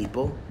you have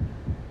people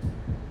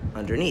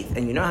underneath.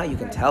 And you know how you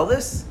can tell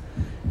this?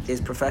 Is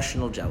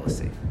professional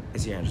jealousy.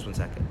 Is here in just 1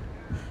 second.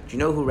 Do you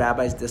know who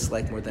rabbis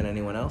dislike more than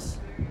anyone else?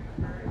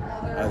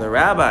 Other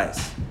rabbis.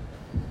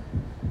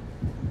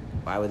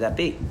 Why would that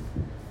be?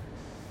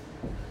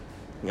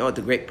 You know what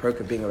the great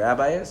perk of being a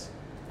rabbi is?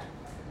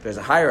 There's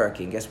a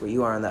hierarchy, and guess where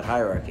you are in that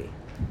hierarchy?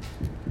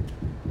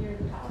 You're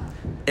the top.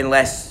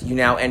 Unless you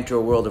now enter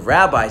a world of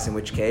rabbis, in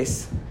which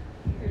case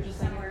You're just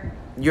somewhere.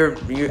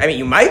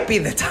 you might be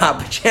the top,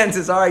 but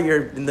chances are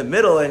you're in the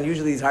middle, and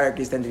usually these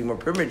hierarchies tend to be more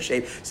pyramid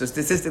shaped, so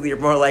statistically you're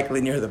more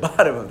likely near the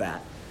bottom of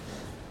that.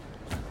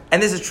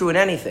 And this is true in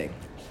anything.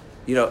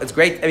 You know, it's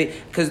great. I mean,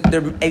 because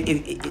there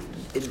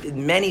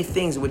many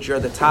things in which you're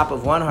at the top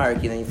of one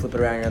hierarchy, then you flip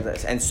it around, you're on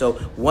this. And so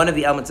one of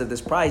the elements of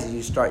this prize is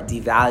you start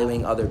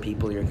devaluing other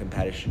people you're in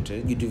competition to.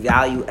 You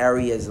devalue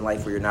areas in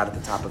life where you're not at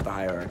the top of the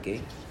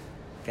hierarchy.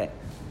 Okay,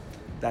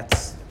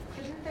 that's...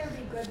 Shouldn't there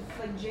be good,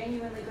 like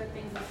genuinely good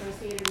things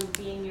associated with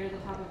being near the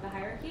top of the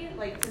hierarchy?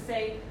 Like to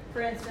say,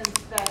 for instance,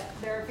 that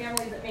there are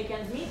families that make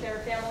ends meet, there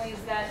are families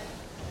that,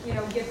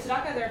 give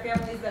tzedakah, there are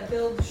families that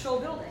build shul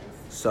buildings.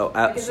 So,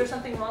 is there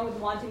something wrong with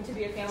wanting to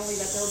be a family that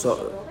builds shul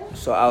buildings?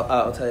 So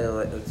I'll tell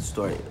you the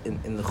story.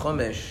 In the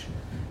Chumash,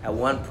 at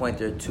one point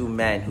there are two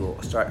men who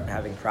start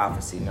having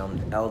prophecy,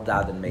 named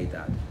Eldad and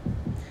Medad.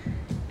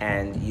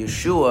 And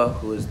Yeshua,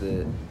 who is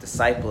the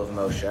disciple of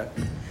Moshe,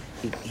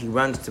 he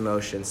runs to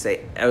Moshe and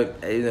say,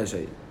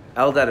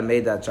 Eldad and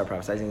Medad start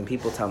prophesying, and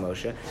people tell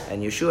Moshe,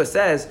 and Yeshua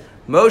says,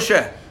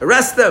 Moshe,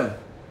 arrest them!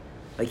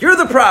 Like, you're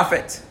the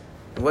prophet!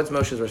 And what's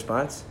Moshe's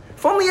response?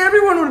 If only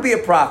everyone would be a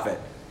prophet!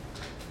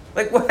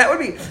 Like, well, that would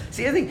be...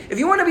 See, I think, if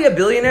you want to be a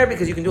billionaire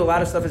because you can do a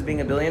lot of stuff as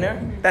being a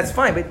billionaire, that's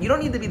fine, but you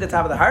don't need to be the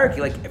top of the hierarchy.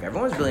 Like, if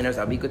everyone's billionaires,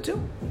 that would be good too.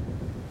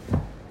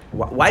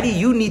 Why do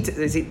you need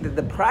to... See,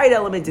 the pride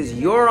element is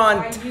you're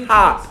on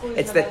top.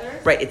 It's the...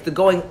 Right, it's the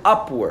going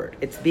upward.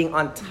 It's being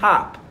on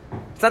top.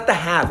 It's not the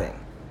having.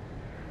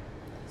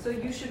 So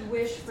you should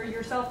wish for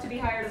yourself to be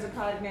hired as a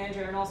product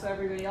manager and also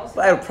everybody else.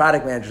 Well, I have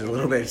product managers a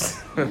little bit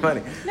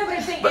funny. No, but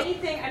I'm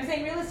saying I'm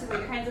saying realistically,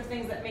 the kinds of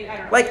things that maybe, I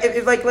don't know.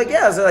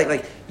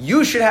 Like, so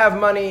you should have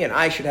money and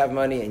I should have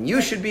money and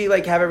you should be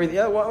like, have everything.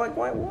 Yeah, well, like,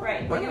 why?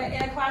 Right. Why Like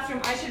in a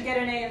classroom, I should get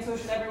an A and so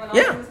should everyone else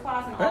Yeah. in this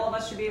class, and all of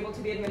us should be able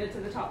to be admitted to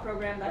the top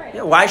program.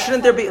 Yeah, why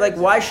shouldn't there be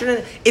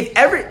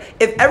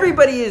if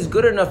everybody is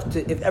good enough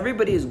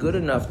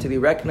to be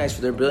recognized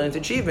for their brilliant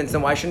achievements,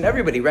 then why shouldn't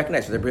everybody be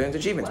recognized for their brilliant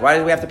achievements? Why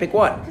do we have to pick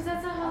one? Because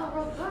that's not how the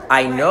world works.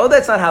 I know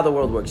that's not how the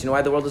world works. You know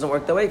why the world doesn't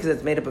work that way? Because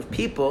it's made up of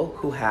people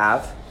who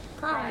have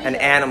an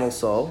animal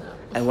soul,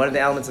 and one of the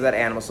elements of that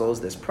animal soul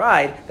is this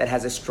pride that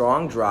has a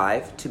strong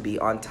drive to be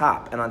on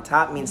top. And on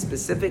top means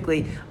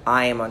specifically,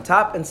 I am on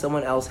top, and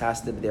someone else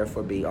has to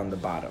therefore be on the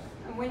bottom.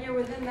 And when you're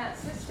within that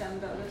system,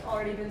 though, that's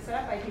already been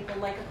set up by people,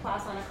 like a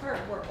class on a curve,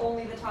 where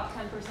only the top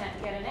 10%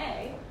 get an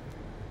A,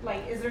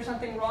 like, is there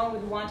something wrong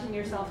with wanting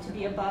yourself to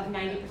be above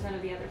 90%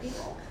 of the other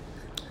people?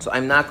 So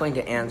I'm not going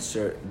to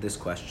answer this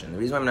question. The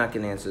reason why I'm not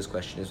going to answer this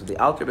question is what the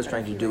Alter is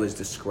trying to do is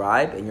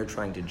describe, and you're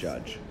trying to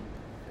judge.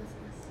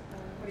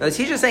 Now, he's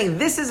just saying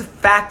this is a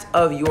fact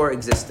of your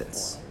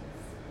existence.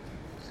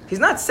 He's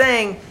not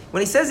saying,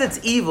 when he says it's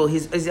evil,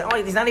 he's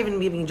not even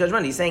being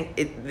judgmental. He's saying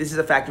this is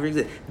a fact of your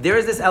existence. There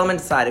is this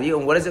element inside of you,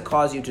 and what does it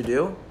cause you to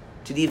do?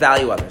 To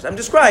devalue others. I'm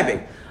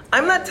describing.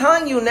 I'm not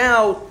telling you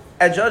now,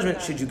 at judgment,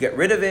 should you get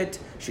rid of it?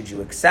 Should you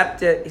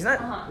accept it? He's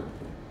not...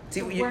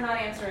 See, we're not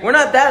answering. We're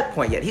not at that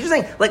point yet. He's just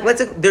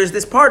saying, there's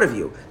this part of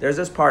you. There's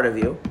this part of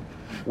you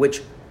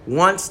which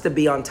wants to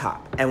be on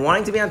top. And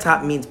wanting to be on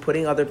top means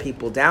putting other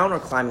people down or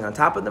climbing on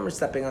top of them or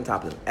stepping on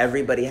top of them.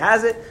 Everybody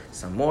has it.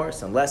 Some more,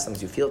 some less.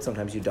 Sometimes you feel it,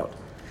 sometimes you don't.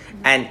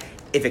 And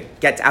if it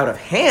gets out of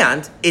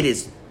hand, it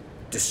is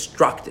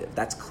destructive.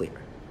 That's clear.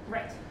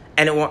 Right.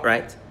 And it won't,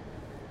 right?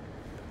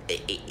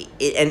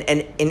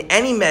 And in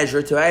any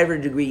measure, to whatever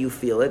degree you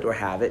feel it or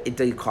have it, it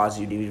does cause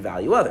you to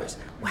devalue others.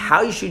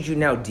 How should you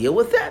now deal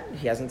with that?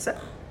 He hasn't said.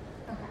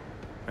 Okay.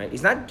 Right?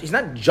 He's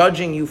not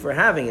judging you for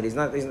having it. He's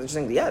not just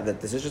saying,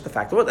 that this is just a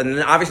fact of the world. And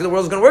then obviously the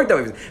world is going to work that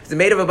way. If it's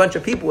made of a bunch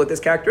of people with this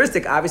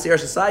characteristic, obviously our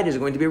society is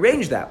going to be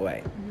arranged that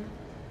way. Mm-hmm.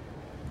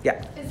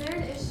 Yeah. Is there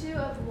an issue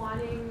of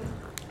wanting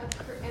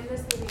and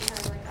this may be kind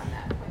of like on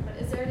that point, but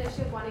is there an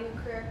issue of wanting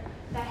a career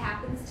that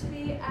happens to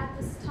be at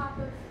this top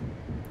of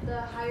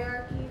the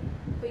hierarchy,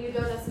 but you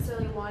don't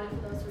necessarily want it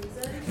for those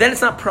reasons? Then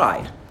it's not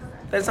pride. Okay.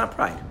 Then it's not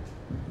pride.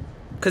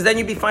 Because then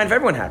you'd be fine if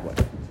everyone had one.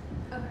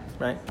 Okay.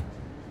 Right?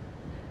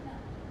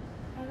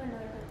 I have another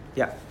question.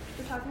 Yeah.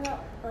 We're talking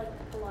about like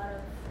a lot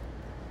of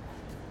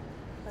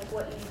like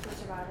what you need for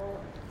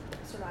survival.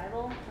 Talking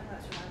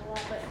about survival a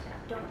lot, but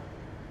don't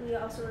we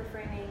also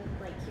reframing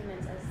like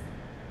humans as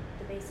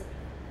the basic,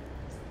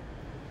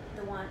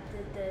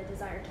 the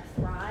desire to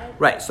thrive?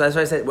 Right, so that's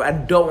why I said I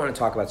don't want to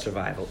talk about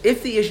survival.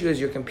 If the issue is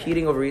you're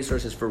competing over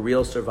resources for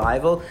real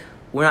survival,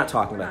 we're not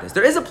talking about this.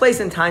 There is a place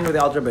in time where the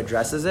algebra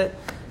addresses it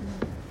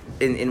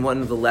in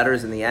one of the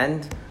letters in the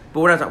end, but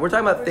we're not talking. We're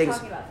talking about things.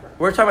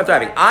 We're talking about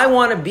thriving. I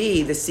want to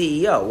be the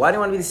CEO. Why do you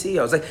want to be the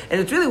CEO? It's like, and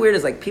it's really weird.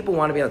 Is like people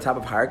want to be on the top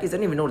of hierarchies. They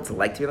don't even know what it's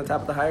like to be on the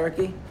top of the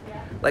hierarchy.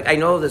 Yeah. Like I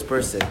know this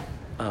person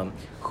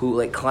who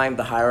like climbed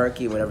the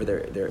hierarchy, whatever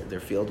their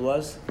field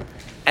was,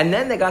 and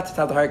then they got to the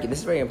top of the hierarchy. This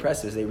is very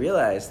impressive. Is they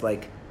realized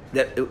like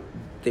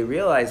they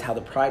realized how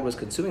the pride was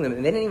consuming them,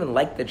 and they didn't even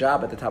like the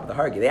job at the top of the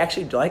hierarchy. They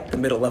actually liked the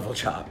middle level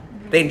job.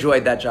 They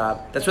enjoyed that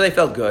job. That's where they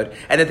felt good.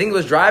 And the thing that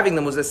was driving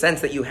them was the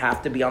sense that you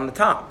have to be on the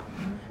top.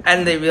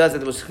 And they realized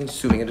that it was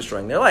consuming and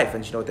destroying their life.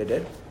 And you know what they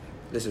did?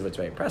 This is what's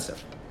very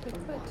impressive.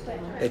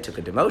 They took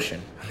a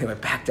demotion. They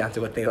went back down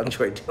to what they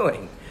enjoyed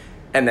doing.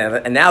 And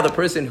now the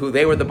person who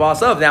they were the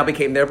boss of now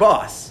became their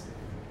boss.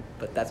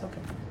 But that's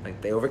okay. Like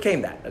they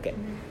overcame that. Okay.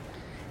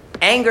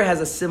 Anger has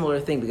a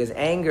similar thing because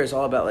anger is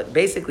all about, like,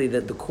 basically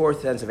the core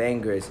sense of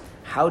anger is,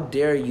 how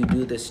dare you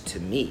do this to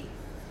me?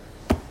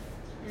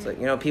 It's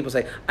like, people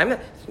say,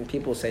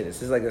 people say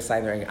this is like the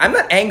sign they're angry. I'm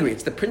not angry,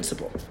 it's the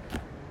principle.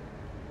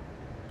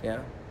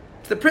 Yeah?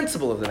 It's the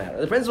principle of the matter.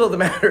 The principle of the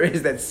matter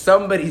is that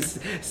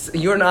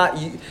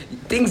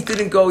things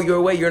didn't go your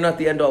way, you're not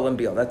the end all and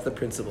be all. That's the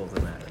principle of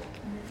the matter.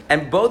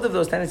 And both of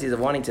those tendencies of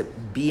wanting to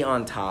be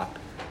on top,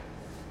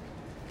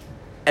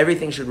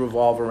 everything should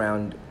revolve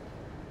around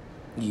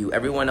you.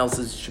 Everyone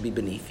else should be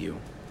beneath you.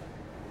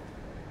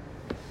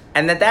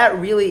 And that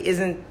really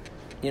isn't,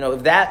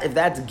 if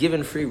that's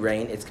given free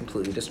reign, it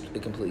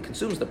completely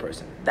consumes the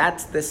person.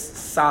 That's this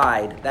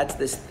side, that's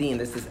this theme,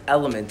 that's this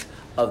element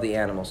of the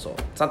animal soul.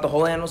 It's not the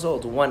whole animal soul,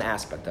 it's one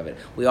aspect of it.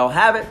 We all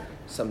have it,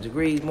 some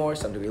degree more,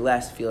 some degree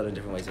less, feel it in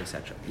different ways,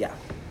 etc. Yeah.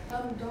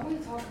 Don't we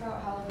talk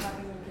about how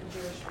having a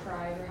Jewish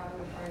pride or having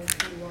a pride of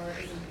who you are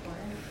is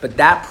important? But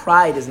that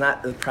pride is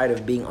not the pride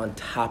of being on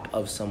top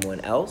of someone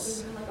else.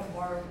 Is it like a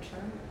borrowed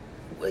term?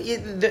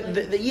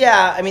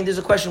 There's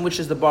a question, which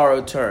is the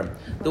borrowed term.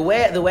 The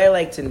way I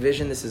like to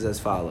envision this is as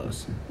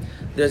follows.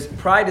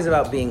 Pride is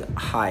about being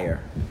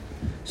higher.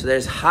 So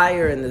there's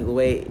higher in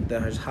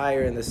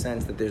the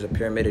sense that there's a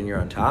pyramid and you're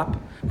on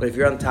top. But if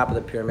you're on top of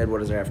the pyramid, what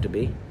does there have to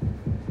be?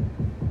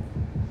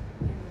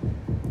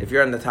 If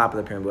you're on the top of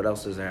the pyramid, what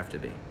else does there have to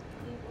be?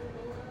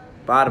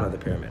 Bottom of the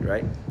pyramid,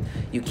 right?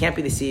 You can't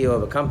be the CEO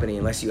of a company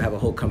unless you have a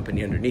whole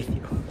company underneath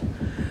you.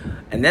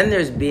 And then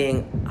there's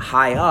being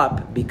high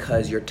up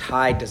because you're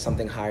tied to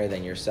something higher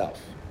than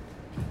yourself.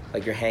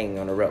 Like you're hanging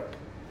on a rope.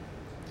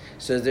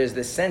 So there's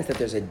this sense that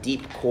there's a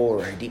deep core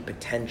or a deep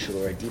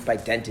potential or a deep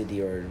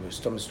identity or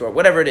some story,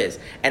 whatever it is.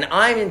 And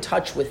I'm in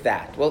touch with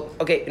that. Well,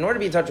 okay, in order to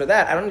be in touch with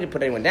that, I don't need to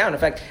put anyone down. In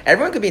fact,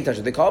 everyone could be in touch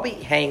with it. They could all be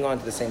hanging on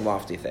to the same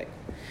lofty thing.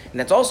 And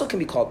that also can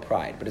be called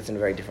pride, but it's in a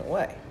very different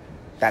way.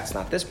 That's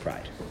not this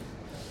pride.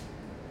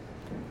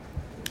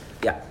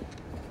 Yeah.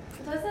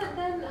 Doesn't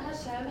then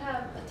Hashem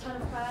have a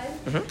ton of pride?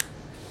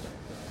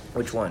 Mm-hmm.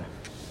 Which one?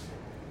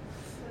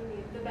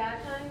 The bad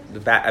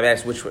kind? I mean,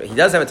 which one? He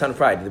does have a ton of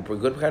pride. The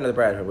good kind or the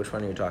bad kind? Which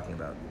one are you talking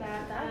about?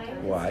 Bad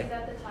kind. Why? He's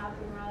at the top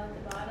and we're all at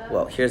the bottom.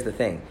 Well, here's the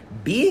thing.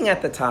 Being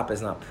at the top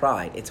is not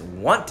pride. It's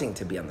wanting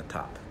to be on the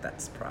top.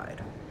 That's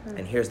pride.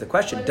 And here's the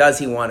question. Does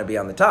he want to be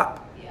on the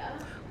top? Yeah.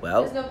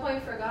 Well, there's no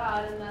point for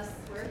God unless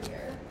we're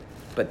here.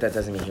 but that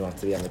doesn't mean he wants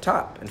to be on the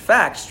top. In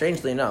fact,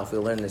 strangely enough,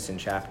 we'll learn this in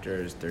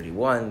chapters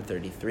 31,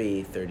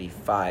 33,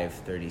 35,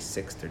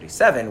 36,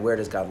 37. Where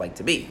does God like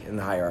to be in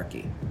the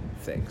hierarchy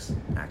of things,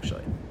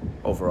 actually,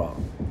 overall?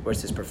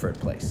 Where's his preferred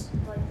place?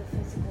 Like the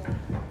physical.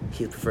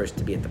 He prefers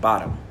to be at the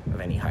bottom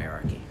of any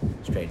hierarchy,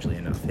 strangely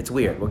enough. It's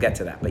weird. We'll get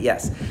to that. But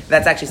yes,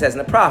 that actually says in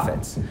the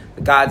prophets.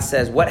 God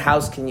says, what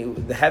house can you,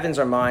 the heavens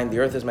are mine, the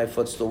earth is my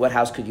footstool. What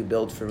house could you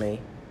build for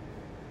me?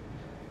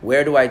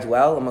 Where do I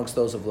dwell? Amongst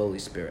those of lowly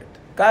spirit.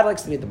 God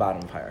likes to be at the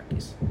bottom of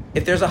hierarchies.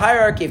 If there's a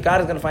hierarchy, if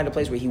God is going to find a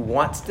place where he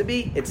wants to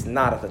be, it's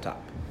not at the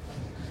top.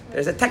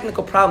 There's a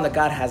technical problem that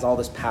God has all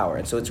this power,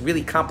 and so it's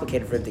really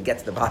complicated for him to get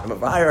to the bottom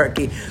of a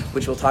hierarchy,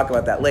 which we'll talk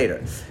about that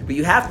later. But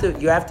you have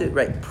to,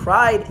 right,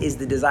 pride is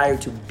the desire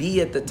to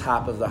be at the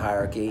top of the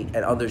hierarchy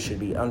and others should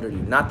be under you,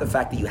 not the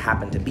fact that you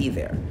happen to be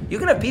there. You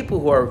can have people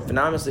who are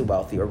phenomenally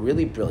wealthy or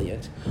really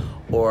brilliant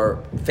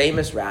or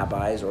famous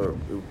rabbis or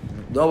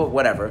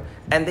whatever,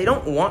 and they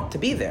don't want to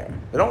be there.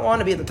 They don't want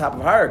to be at the top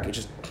of a hierarchy,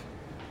 just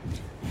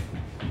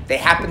they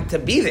happen to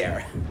be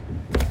there.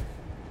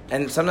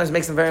 And sometimes it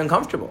makes them very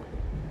uncomfortable.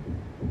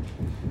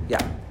 Yeah.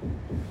 So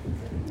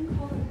if we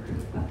call the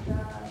root of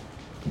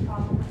the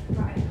problem with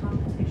pride and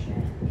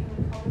competition, can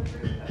we call the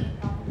root of the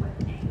problem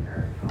with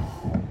anger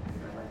gall?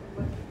 Or like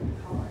what do we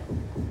call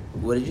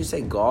it? What did you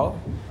say, gall?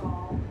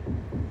 Gall.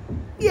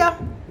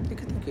 Yeah, you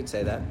could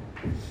say that.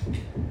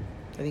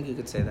 I think you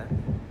could say that.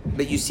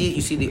 But you see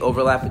the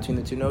overlap between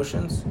the two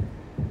notions?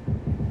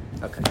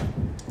 Okay.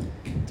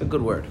 It's a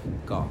good word,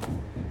 gall.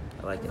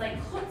 I like It's it.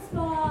 like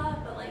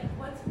chutzpah, but like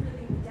what's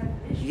really the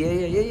definition?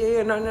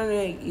 Yeah. No.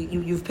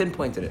 You've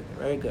pinpointed it.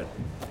 Very good.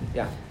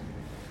 Yeah.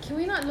 Can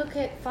we not look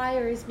at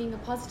fire as being a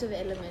positive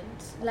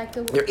element? Like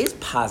the There is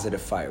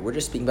positive fire. We're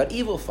just speaking about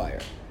evil fire.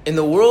 In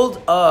the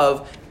world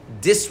of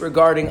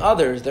disregarding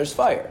others, there's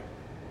fire.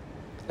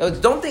 Now,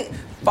 don't think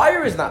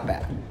fire is not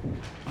bad.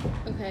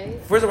 Okay.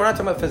 First of all, we're not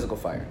talking about physical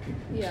fire.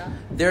 Yeah.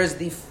 There's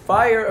the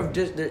fire of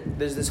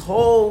there's this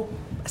whole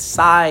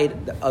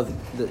side of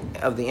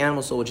the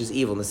animal soul which is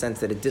evil in the sense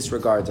that it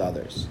disregards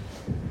others.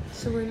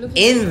 So we're looking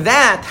In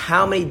that,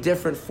 how many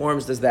different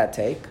forms does that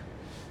take?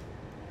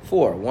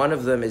 4. One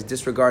of them is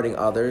disregarding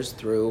others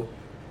through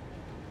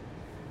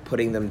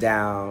putting them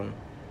down,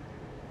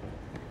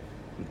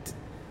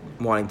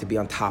 wanting to be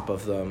on top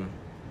of them,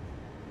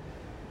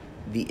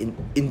 the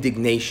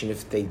indignation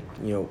if they,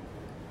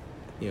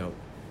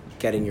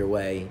 get in your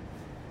way,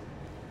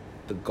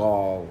 the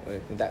gall,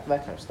 that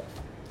kind of stuff.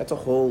 That's a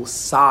whole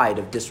side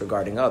of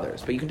disregarding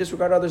others. But you can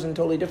disregard others in a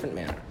totally different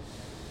manner.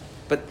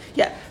 But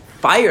yeah,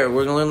 fire,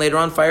 we're going to learn later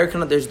on, fire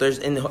there's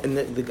in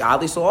the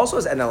godly soul also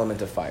has an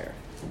element of fire.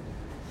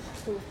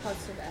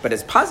 But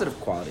it's positive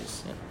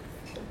qualities.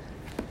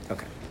 Yeah.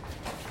 Okay.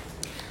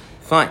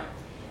 Fine.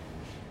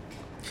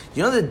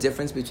 You know the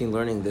difference between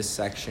learning this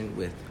section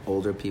with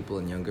older people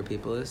and younger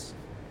people is?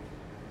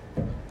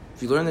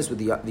 If you learn this with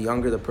the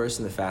younger the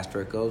person, the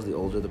faster it goes. The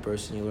older the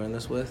person you learn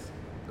this with,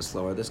 the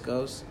slower this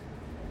goes.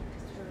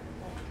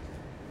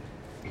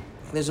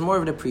 There's more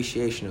of an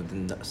appreciation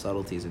of the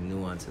subtleties and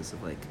nuances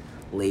of like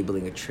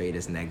labeling a trait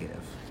as negative.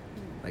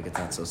 Like it's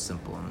not so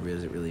simple and what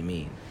does it really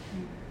mean?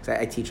 Because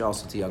I teach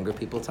also to younger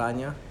people,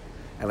 Tanya.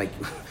 I like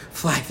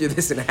fly through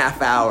this in a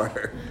half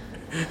hour.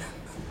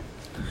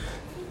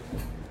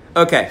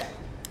 Okay,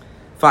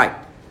 fine.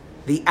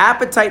 The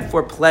appetite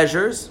for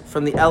pleasures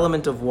from the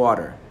element of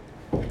water.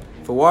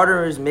 For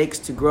water is makes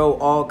to grow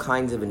all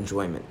kinds of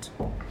enjoyment.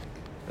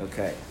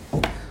 Okay.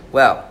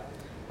 Well,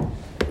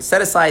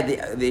 set aside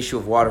the issue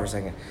of water for a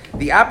second.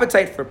 The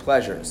appetite for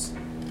pleasures.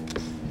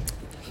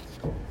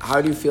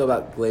 How do you feel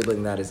about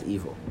labeling that as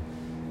evil?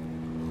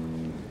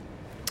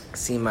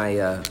 See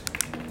my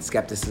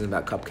skepticism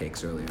about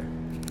cupcakes earlier.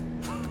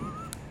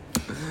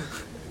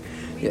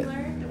 We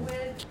learned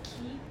with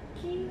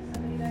Kiki,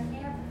 somebody that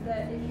camp,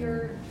 that if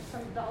you're,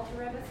 the Alter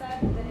Rebbe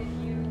said, that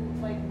if you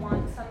like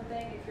want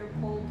something, if you're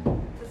pulled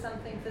to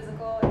something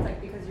physical, it's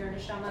like because your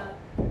neshama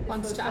is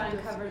wants to try and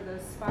uplift. cover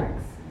those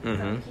sparks.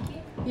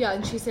 Mm-hmm. Yeah,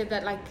 and she said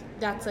that like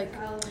that's like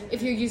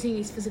if you're using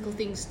these physical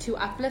things to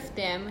uplift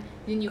them,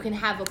 then you can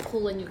have a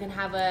pull and you can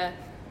have a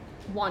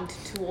want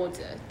towards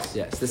it.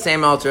 Yes, the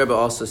same Alter Rebbe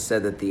also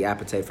said that the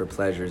appetite for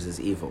pleasures is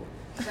evil.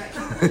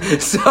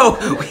 Right. So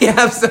we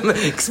have some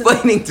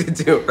explaining to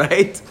do,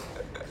 right?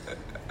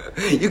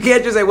 You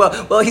can't just say,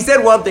 well, he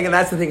said one thing and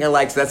that's the thing I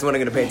like, so that's the one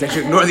I'm going to pay attention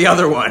to, ignore the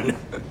other one.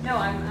 No,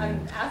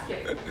 I'm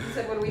asking. You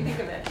said, what do we think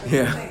of it?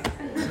 Yeah.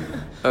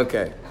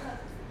 Okay.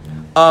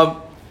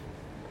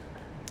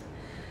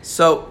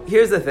 So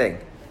here's the thing.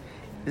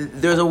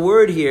 There's a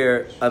word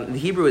here. The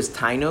Hebrew is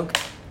tainug,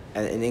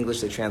 and in English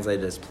they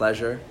translate it as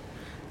pleasure,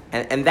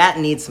 and that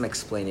needs some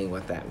explaining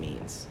what that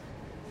means.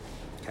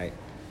 Okay.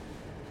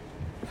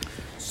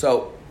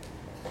 So,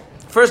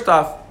 first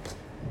off,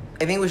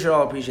 I think we should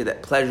all appreciate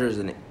that pleasure is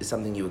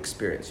something you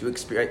experience. You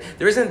experience.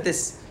 There isn't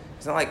this.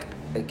 It's not like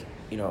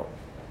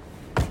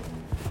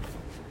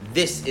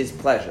this is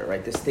pleasure,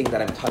 right? This thing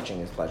that I'm touching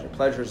is pleasure.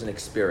 Pleasure is an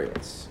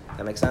experience.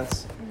 That make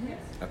sense?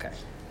 Mm-hmm. Okay.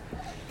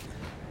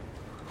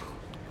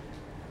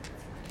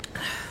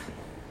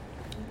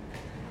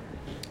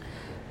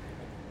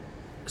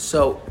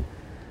 So,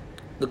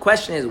 the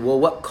question is, well,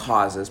 what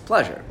causes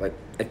pleasure? Like,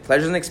 if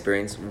pleasure is an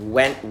experience,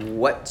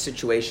 what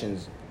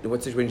situations do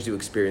you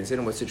experience it,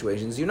 and what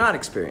situations do you not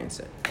experience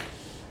it?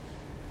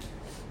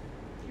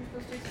 You're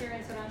supposed to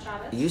experience it on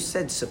Shabbos? You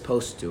said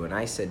supposed to, and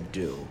I said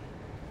do.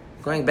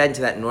 Going back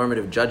to that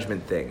normative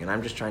judgment thing, and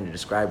I'm just trying to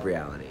describe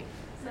reality.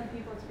 Some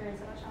people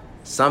experience it on Shabbos.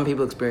 Some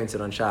people experience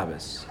it on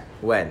Shabbos.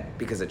 When?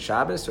 Because it's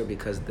Shabbos, or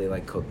because they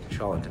like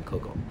cholent and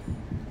cocoa?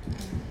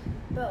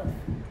 Both.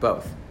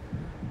 Both.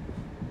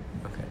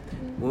 Okay.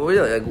 Well,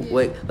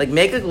 really, like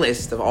make a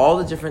list of all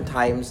the different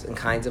times and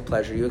kinds of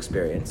pleasure you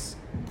experience,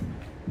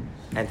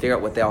 and figure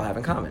out what they all have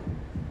in common.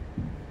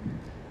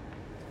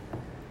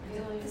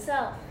 The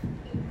self.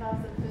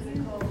 Involves the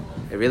physical.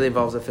 It really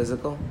involves the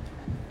physical.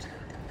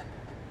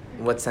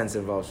 In what sense it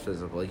involves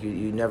physical? Like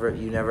you never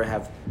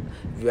have.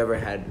 Have you ever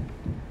had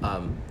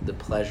the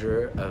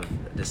pleasure of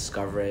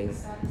discovering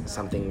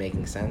something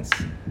making sense?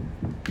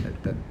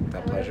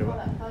 That pleasure. Call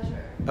that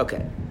pleasure.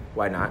 Okay.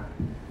 Why not?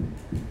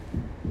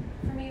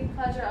 For me,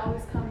 pleasure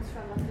always comes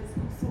from a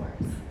physical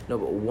source. No,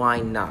 but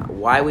why not?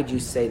 Why would you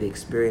say the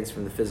experience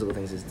from the physical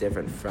things is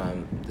different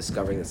from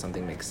discovering that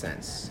something makes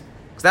sense?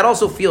 Because that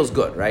also feels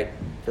good, right?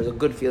 There's a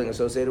good feeling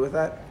associated with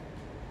that?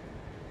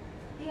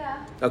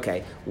 Yeah,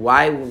 Okay.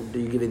 Why are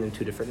you giving them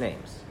two different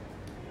names?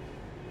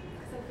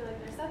 because I feel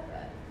like they're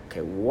separate.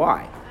 Okay,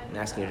 why? I'm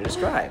asking you to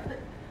describe.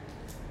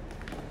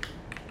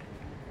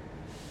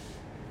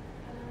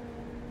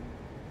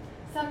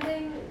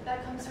 Something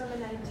that comes from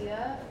an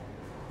idea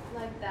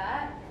like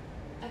that,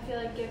 I feel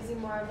like gives you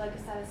more of like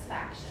a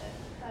satisfaction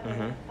rather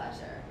than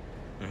pleasure.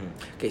 Mm-hmm.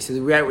 Okay, so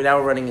now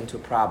we're running into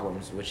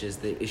problems, which is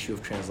the issue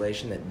of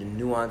translation, that the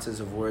nuances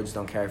of words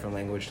don't carry from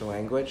language to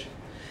language,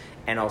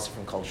 and also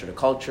from culture to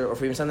culture, or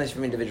even sometimes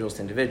from individuals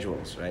to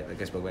individuals, right?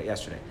 Like I spoke about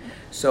yesterday.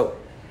 So,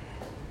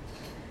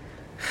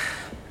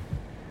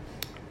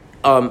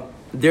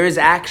 there is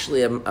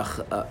actually a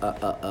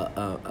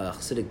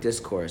Hasidic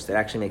discourse that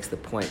actually makes the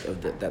point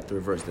of the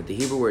reverse, that the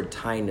Hebrew word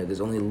tainug is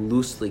only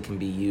loosely can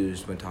be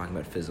used when talking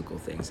about physical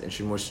things, and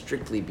should more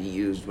strictly be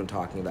used when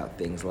talking about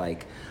things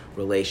like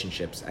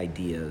relationships,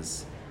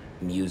 ideas,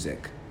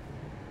 music,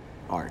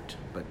 art.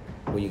 But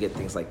when you get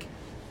things like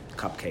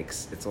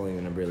cupcakes, it's only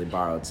in a really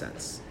borrowed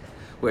sense.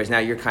 Whereas now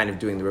you're kind of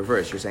doing the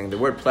reverse. You're saying the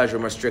word pleasure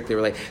more strictly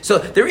relates. So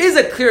there is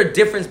a clear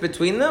difference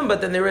between them, but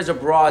then there is a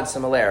broad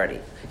similarity.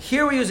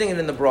 Here we're using it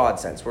in the broad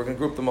sense. We're going to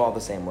group them all the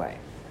same way.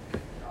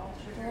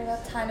 What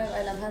about Tainug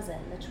Olam Hazeh,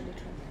 literally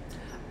translated?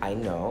 I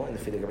know, and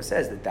the Filig Rebbe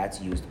says that that's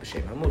used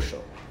b'shem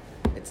hamushal.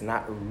 It's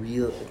not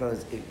real. It's not,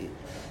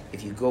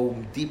 if you go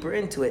deeper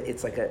into it,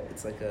 it's like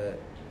a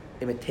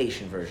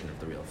imitation version of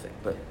the real thing.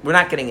 But we're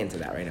not getting into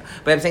that right now.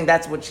 But I'm saying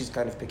that's what she's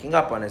kind of picking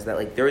up on, is that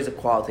like there is a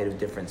qualitative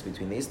difference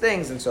between these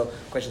things, and so the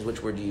question is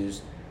which word to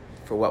use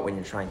for what when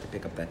you're trying to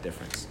pick up that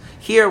difference.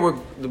 Here we're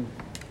the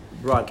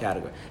broad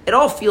category. It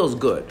all feels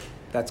good.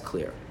 That's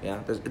clear.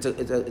 Yeah, it's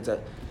a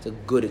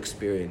good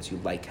experience you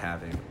like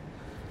having.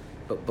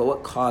 But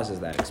what causes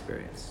that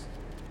experience?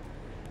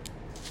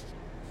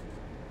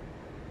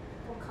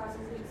 What causes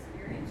the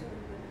experience or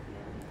the good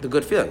feeling? The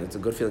good feeling. It's a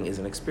good feeling is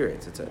an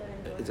experience.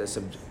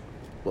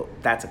 Well,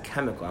 that's a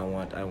chemical. I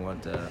want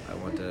a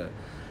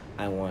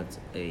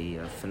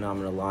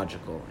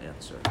phenomenological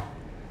answer.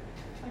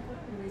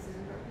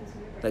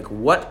 Like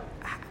what?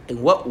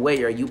 In what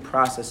way are you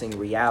processing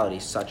reality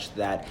such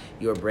that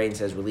your brain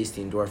says release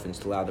the endorphins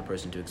to allow the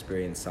person to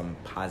experience some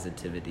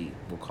positivity?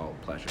 We'll call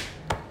it pleasure.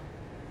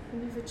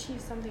 When you've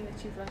achieved something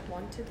that you've like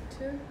wanted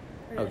to.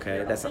 Or Okay,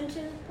 you're that's open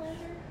to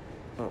pleasure.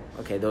 Oh,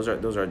 okay. Those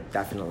are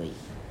definitely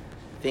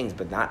things,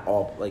 but not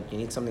all. Like you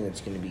need something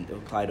that's going to be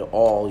applied to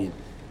all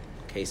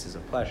cases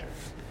of pleasure.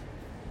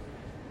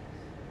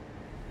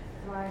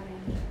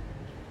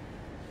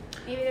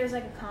 Maybe there's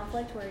like a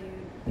conflict where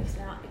you're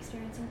not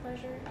experiencing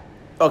pleasure.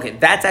 Okay,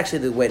 that's actually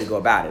the way to go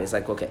about it. It's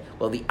like, okay,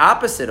 well, the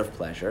opposite of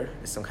pleasure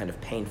is some kind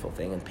of painful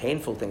thing, and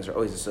painful things are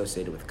always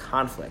associated with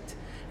conflict.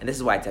 And this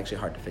is why it's actually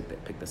hard to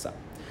pick this up.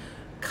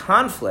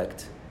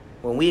 Conflict,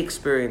 when we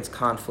experience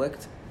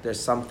conflict, there's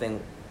something,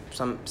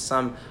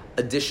 some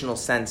additional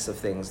sense of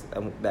things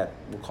that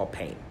we'll call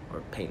pain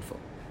or painful.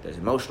 There's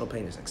emotional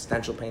pain, there's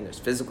existential pain, there's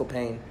physical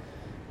pain,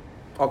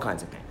 all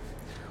kinds of pain.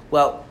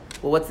 Well,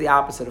 what's the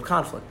opposite of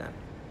conflict then?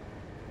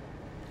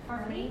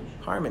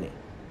 Harmony.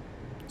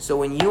 So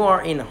when you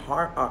are in a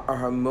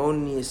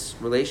harmonious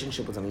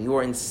relationship with something, you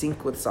are in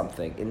sync with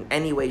something in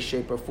any way,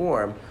 shape, or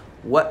form,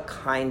 what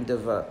kind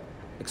of a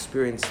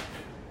experience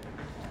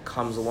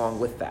comes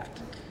along with that?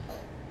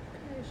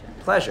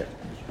 Pleasure.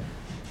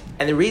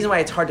 And the reason why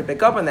it's hard to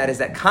pick up on that is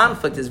that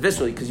conflict is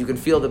visceral because you can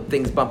feel the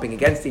things bumping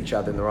against each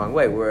other in the wrong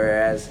way.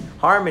 Whereas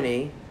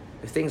harmony,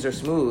 if things are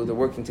smooth or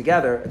working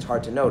together, it's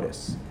hard to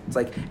notice. It's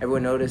like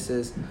everyone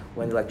notices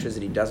when the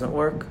electricity doesn't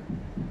work,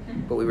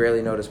 but we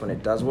rarely notice when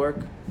it does work.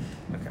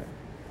 Okay.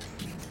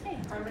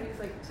 Harmony is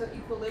like, so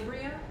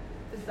equilibrium,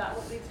 is that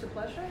what leads to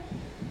pleasure?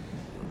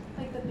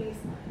 Like the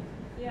baseline.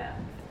 Yeah.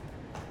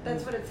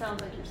 That's what it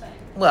sounds like you're saying.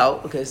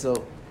 Well, okay,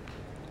 so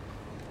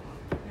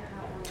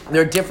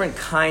there are different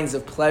kinds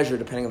of pleasure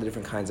depending on the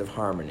different kinds of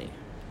harmony.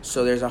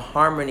 So there's a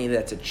harmony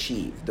that's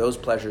achieved. Those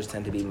pleasures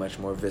tend to be much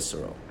more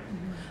visceral.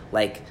 Mm-hmm.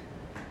 Like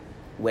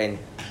when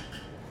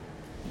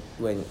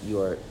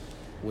your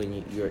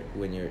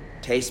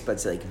taste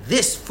buds say, like,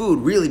 this food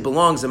really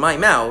belongs in my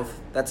mouth,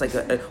 that's like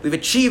we've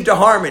achieved a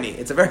harmony.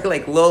 It's a very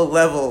like low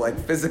level, like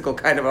physical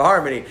kind of a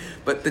harmony.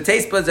 But the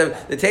taste buds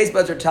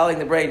are telling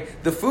the brain,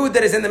 the food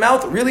that is in the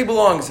mouth really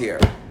belongs here.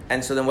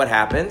 And so then what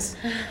happens?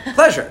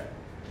 Pleasure.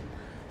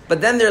 But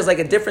then there's like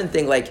a different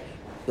thing, like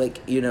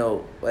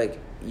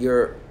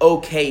you're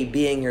okay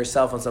being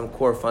yourself on some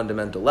core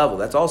fundamental level.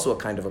 That's also a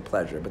kind of a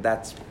pleasure, but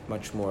that's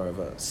much more of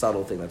a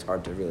subtle thing that's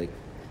hard to really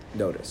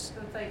notice.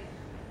 So it's like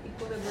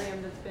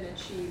equilibrium that's been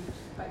achieved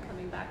by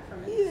coming back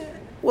from it. Yeah.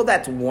 Well,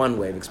 that's one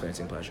way of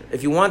experiencing pleasure.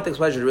 If you want the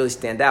pleasure to really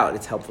stand out,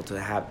 it's helpful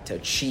to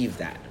achieve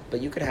that.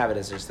 But you could have it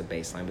as just a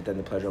baseline, but then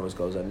the pleasure almost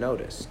goes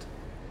unnoticed.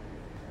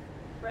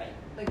 Right.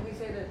 Like we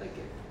say that, like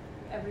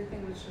if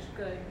everything was just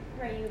good.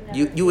 Right.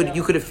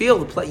 You could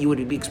feel you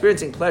would be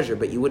experiencing pleasure,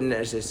 but you wouldn't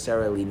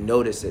necessarily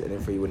notice it, and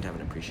therefore you wouldn't have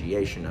an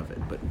appreciation of it.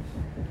 But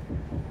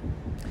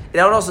it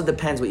also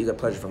depends what you get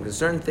pleasure from, because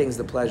certain things,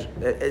 the pleasure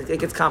it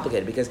gets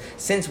complicated because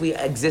since we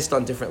exist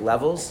on different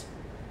levels,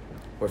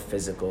 we're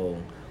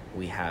physical,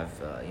 we have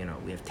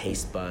we have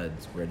taste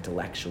buds, we're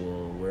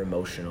intellectual, we're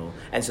emotional,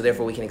 and so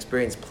therefore we can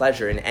experience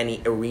pleasure in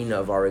any arena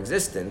of our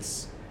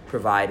existence,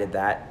 provided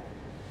that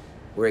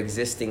we're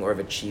existing or have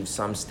achieved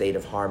some state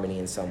of harmony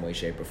in some way,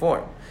 shape, or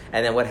form.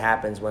 And then what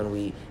happens when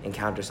we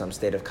encounter some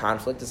state of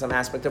conflict in some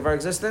aspect of our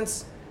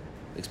existence?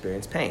 We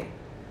experience pain.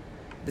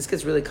 This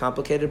gets really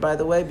complicated, by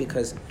the way,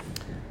 because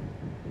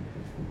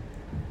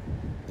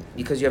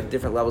you have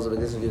different levels of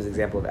existence. I'll give an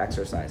example of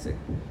exercising.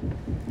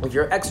 If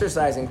you're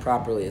exercising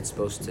properly, it's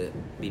supposed to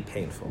be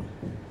painful.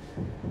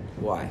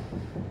 Why?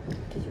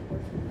 Because you're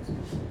working those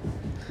muscles.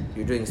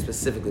 You're doing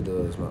specifically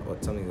to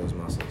something to those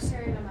muscles.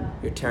 Tearing them out.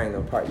 You're tearing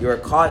them apart. You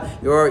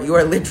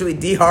are literally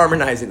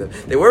deharmonizing them.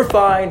 They were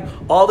fine.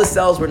 All the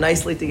cells were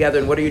nicely together.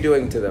 And what are you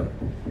doing to them?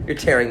 You're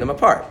tearing them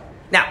apart.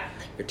 Now,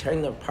 you're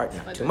tearing them apart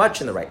not too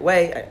much in the right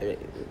way,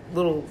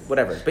 little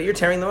whatever. But you're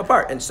tearing them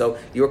apart. And so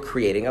you're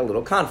creating a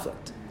little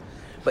conflict.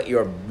 But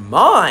your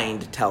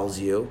mind tells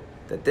you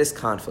that this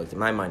conflict, and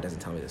my mind doesn't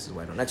tell me this is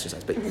why I don't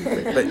exercise, but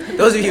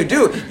those of you who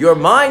do, your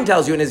mind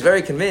tells you and is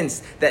very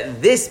convinced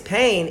that this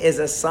pain is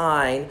a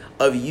sign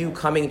of you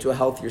coming to a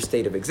healthier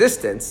state of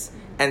existence,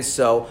 and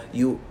so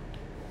you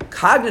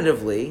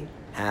cognitively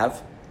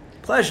have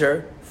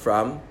pleasure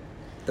from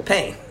the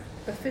pain.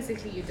 But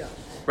physically you don't.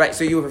 Right,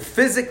 so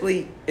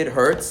physically it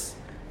hurts,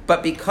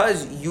 but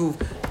because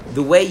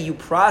the way you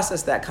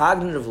process that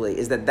cognitively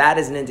is that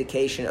is an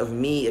indication of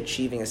me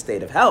achieving a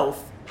state of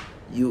health,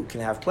 you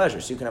can have pleasure.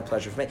 So you can have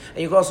pleasure from me.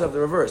 And you can also have the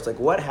reverse. Like,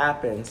 what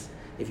happens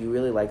if you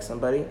really like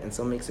somebody and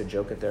someone makes a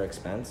joke at their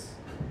expense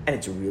and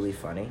it's really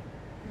funny?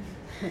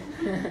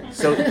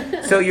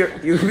 So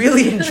you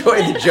really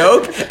enjoy the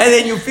joke and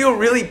then you feel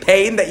really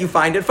pain that you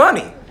find it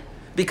funny.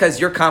 Because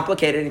you're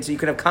complicated, and so you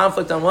can have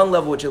conflict on one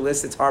level which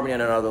elicits harmony on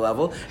another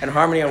level, and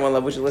harmony on one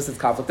level which elicits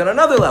conflict on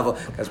another level,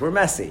 because we're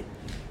messy.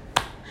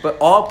 But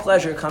all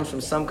pleasure comes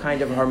from some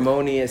kind of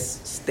harmonious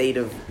state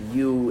of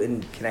you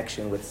in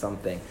connection with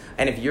something.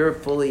 And if you're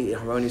fully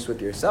harmonious with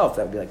yourself,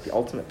 that would be like the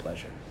ultimate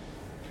pleasure.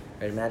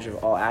 Right? Imagine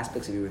if all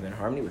aspects of you were in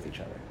harmony with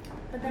each other.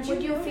 But then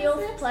would you feel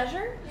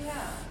pleasure?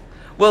 Yeah.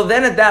 Well,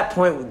 then at that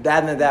point,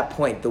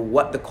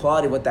 the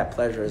quality of what that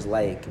pleasure is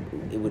like,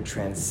 it would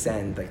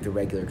transcend like the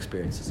regular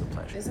experiences of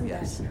pleasure. Isn't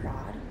that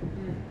prod?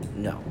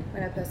 No.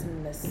 When a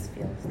person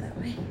feels that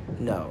way?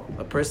 No.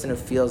 A person who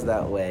feels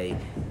that way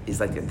is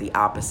like at the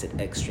opposite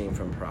extreme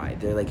from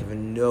pride. They're like have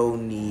no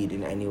need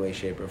in any way,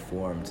 shape, or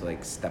form to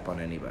like step on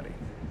anybody.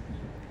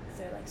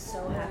 They're like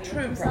so happy True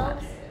with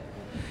themselves.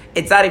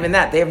 It's not even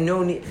that. They have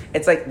no need.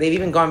 It's like they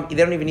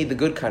don't even need the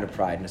good kind of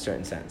pride in a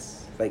certain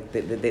sense. like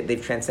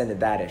they've transcended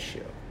that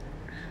issue.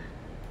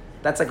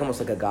 That's like almost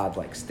like a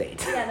godlike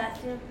state. Yeah, that's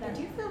true. I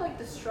do feel like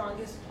the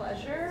strongest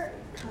pleasure,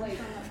 like,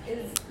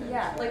 is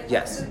like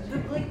Yes. the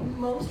like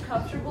most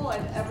comfortable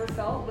I've ever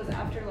felt was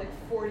after like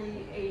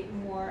 48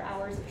 more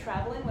hours of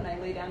traveling when I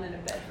lay down in a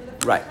bed for the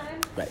first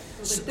time. Right. It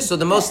was, like, So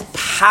the most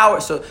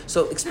power. So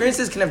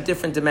experiences can have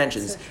different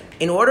dimensions.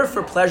 In order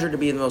for pleasure to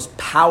be the most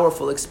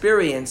powerful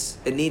experience,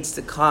 it needs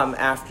to come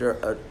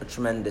after a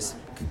tremendous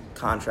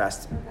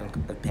contrast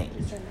of pain.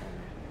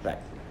 Right.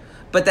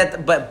 But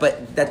that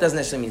doesn't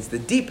necessarily mean it's the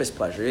deepest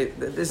pleasure.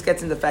 This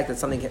gets into the fact that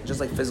something just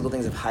like physical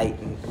things of height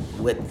and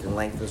width and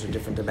length, those are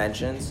different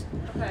dimensions.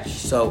 Okay.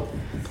 So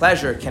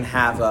pleasure can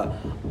have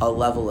a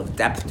level of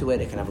depth to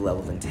it. It can have a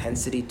level of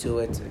intensity to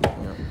it.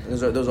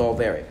 Those all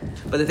vary.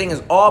 But the thing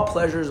is, all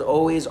pleasures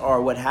always are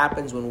what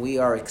happens when we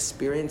are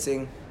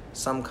experiencing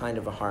some kind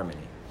of a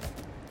harmony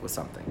with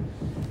something,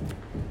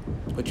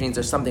 which means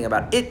there's something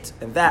about it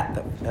and that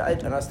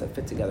and us that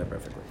fit together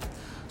perfectly.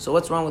 So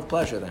what's wrong with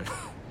pleasure then?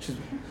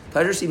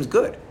 Pleasure seems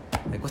good.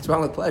 Like, what's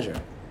wrong with pleasure?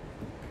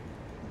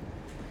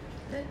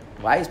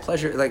 Why is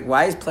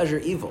pleasure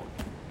evil?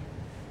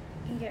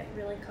 You can get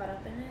really caught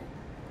up in it.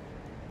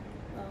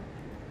 Well,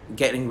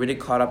 Getting really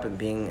caught up in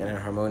being in a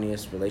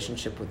harmonious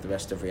relationship with the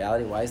rest of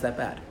reality, why is that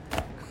bad?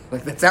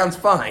 Like, that sounds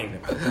fine.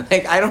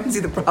 Like, I don't see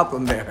the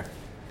problem there.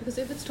 Because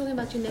if it's talking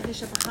about your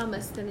nefesh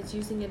habahamis, then it's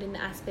using it in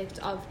the aspect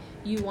of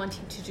you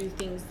wanting to do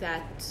things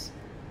that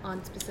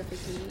aren't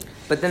specifically.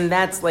 But then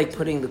that's like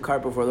putting the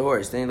cart before the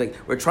horse. Then like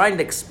we're trying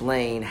to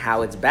explain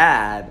how it's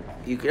bad.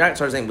 You're not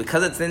sort of saying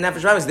because it's the nefesh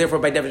habahamis, therefore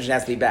by definition it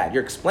has to be bad.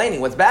 You're explaining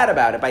what's bad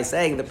about it by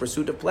saying the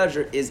pursuit of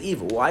pleasure is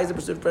evil. Why is the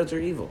pursuit of pleasure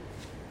evil?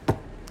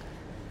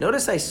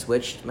 Notice I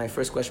switched my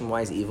first question,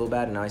 why is evil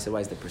bad? And now I said, why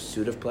is the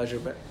pursuit of pleasure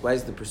bad? Why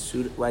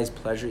is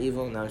pleasure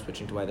evil? Now I'm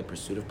switching to why the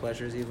pursuit of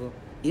pleasure is evil.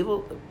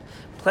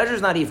 Pleasure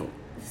is not evil.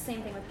 it's the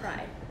same thing with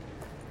pride.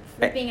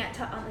 Right. Being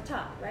on the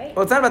top, right?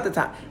 Well, it's not about the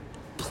time.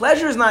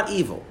 Pleasure is not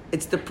evil.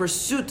 It's the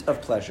pursuit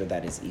of pleasure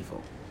that is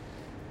evil.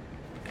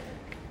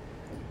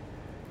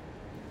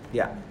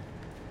 Yeah.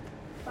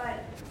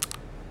 But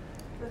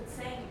with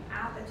saying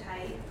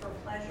appetite for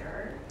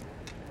pleasure,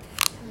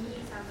 to me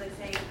sounds like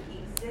saying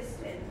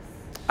existence.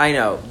 I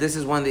know. This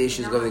is one of the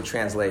issues not of the the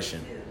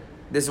translation. pursuit.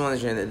 This is one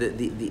of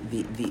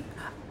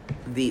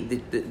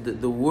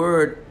the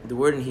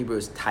word in Hebrew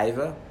is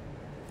taiva,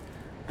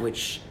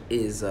 which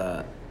is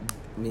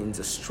means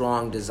a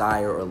strong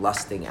desire or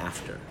lusting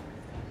after.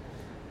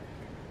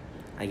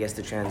 I guess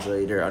the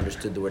translator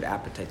understood the word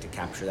appetite to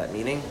capture that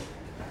meaning.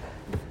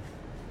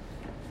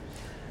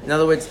 In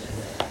other words,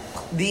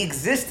 the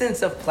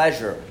existence of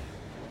pleasure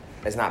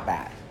is not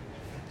bad.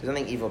 There's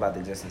nothing evil about the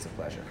existence of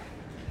pleasure.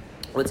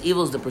 What's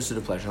evil is the pursuit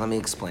of pleasure. Let me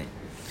explain.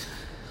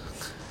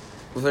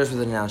 First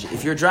with an analogy.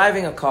 If you're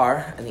driving a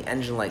car and the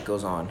engine light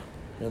goes on,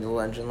 you know the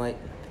little engine light?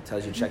 It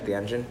tells you to check the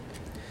engine.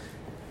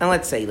 And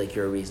let's say like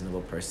you're a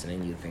reasonable person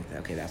and you think that,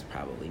 okay, that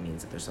probably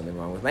means that there's something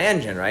wrong with my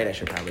engine, right? I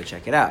should probably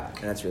check it out.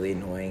 And that's really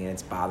annoying and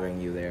it's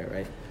bothering you there,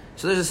 right?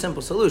 So there's a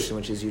simple solution,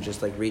 which is you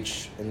just like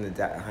reach in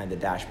behind the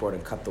dashboard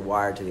and cut the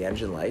wire to the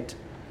engine light.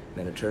 And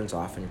then it turns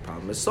off and your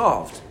problem is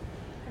solved.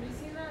 Have you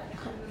seen that?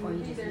 In the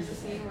movie, there's a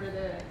scene where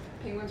the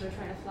penguins are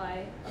trying to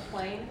fly a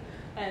plane,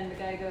 and the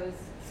guy goes,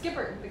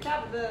 "Skipper,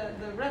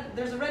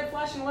 there's a red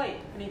flashing light,"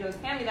 and he goes,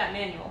 "Hand me that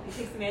manual." He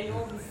takes the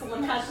manual, he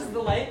smashes the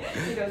light,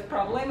 he goes,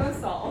 "Problemo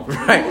solved."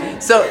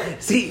 Right. So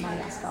see,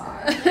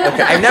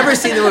 okay, I've never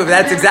seen the movie.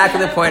 That's exactly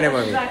the point I'm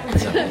making.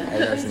 Exactly. No, I've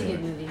never seen the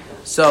movie.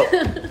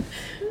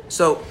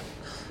 So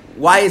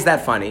why is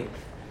that funny?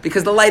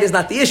 Because the light is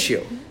not the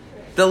issue.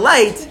 The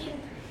light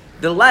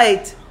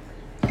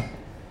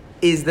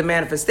is the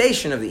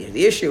manifestation of the issue.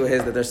 The issue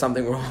is that there's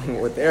something wrong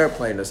with the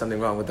airplane, there's something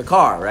wrong with the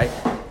car, right?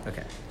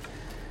 Okay.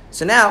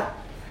 So now,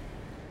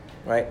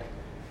 right?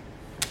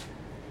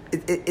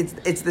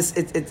 It's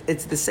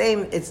the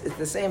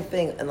same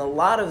thing, and a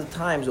lot of the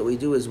times what we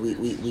do is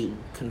we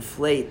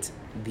conflate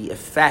the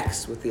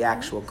effects with the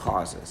actual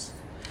causes.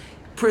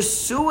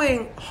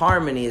 Pursuing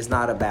harmony is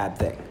not a bad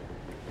thing.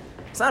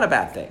 It's not a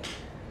bad thing.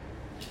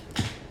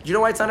 Do you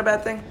know why it's not a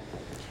bad thing?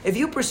 If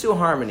you pursue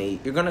harmony,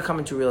 you're going to come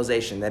into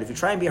realization that if you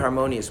try and be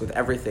harmonious with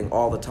everything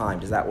all the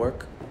time, does that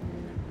work?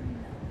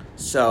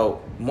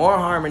 So more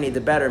harmony, the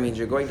better, means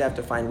you're going to have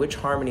to find which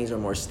harmonies are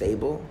more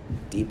stable,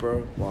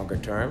 deeper, longer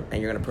term,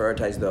 and you're going to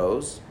prioritize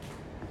those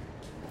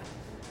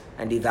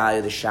and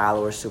devalue the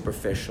shallower,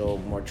 superficial,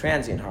 more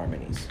transient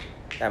harmonies.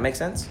 That makes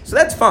sense? So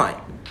that's fine.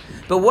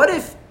 But what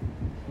if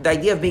the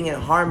idea of being in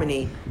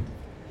harmony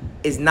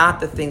is not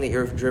the thing that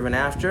you're driven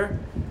after,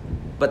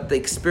 but the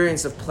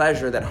experience of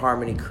pleasure that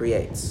harmony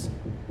creates?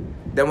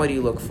 Then what do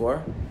you look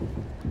for?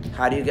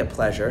 How do you get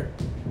pleasure?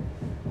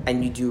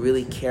 And do you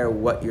really care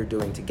what you're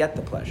doing to get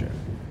the pleasure?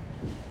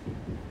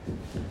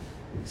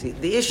 See,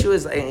 the issue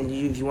is, and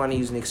if you want to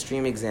use an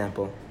extreme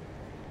example,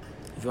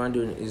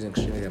 use an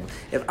extreme example,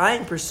 if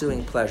I'm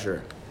pursuing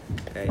pleasure,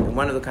 okay, and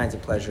one of the kinds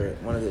of pleasure,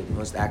 one of the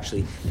most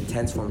actually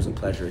intense forms of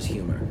pleasure is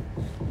humor,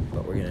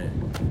 but we're going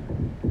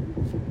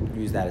to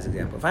use that as an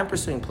example. If I'm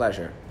pursuing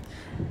pleasure,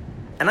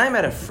 and I'm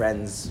at a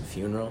friend's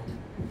funeral,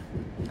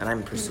 and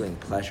I'm pursuing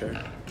pleasure,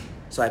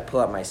 so I pull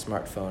out my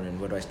smartphone, and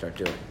what do I start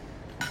doing?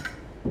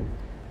 Playing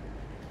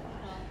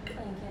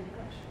Candy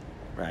Crush.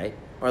 Right?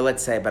 Or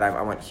let's say, but I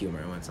want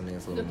humor. I want something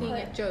that's a little Looking more...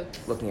 at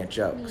jokes. Looking at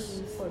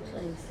jokes. Or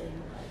playing staying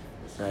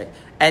alive. Right?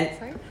 And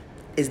Sorry?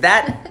 is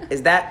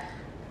that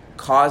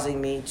causing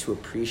me to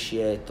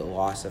appreciate the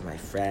loss of my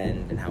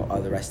friend and how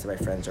all the rest of my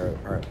friends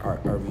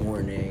are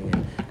mourning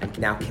and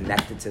now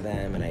connected to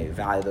them and I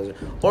value those?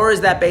 Or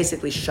is that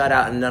basically shut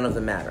out and none of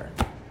them matter?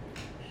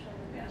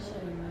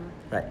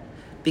 Right.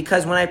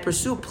 Because when I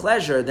pursue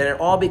pleasure, then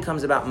it all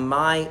becomes about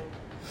my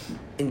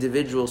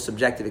individual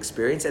subjective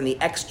experience and the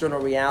external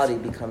reality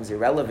becomes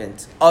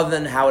irrelevant other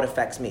than how it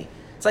affects me.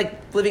 It's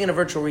like living in a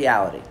virtual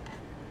reality.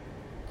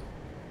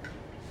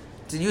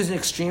 To use an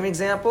extreme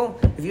example,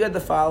 if you had the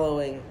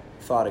following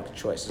thought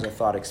choice, as a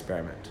thought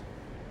experiment,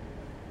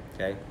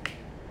 okay?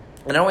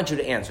 And I don't want you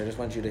to answer, I just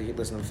want you to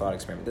listen to the thought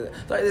experiment.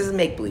 This is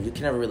make-believe, you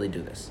can never really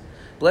do this.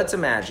 But let's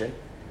imagine,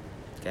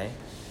 okay?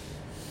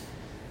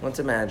 Let's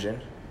imagine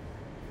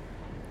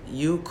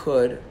you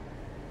could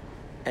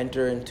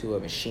enter into a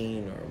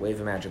machine or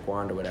wave a magic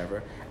wand or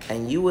whatever,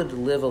 and you would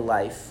live a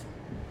life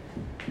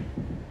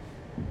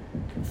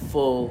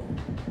full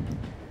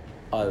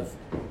of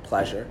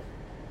pleasure,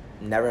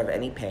 never have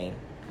any pain,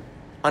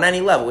 on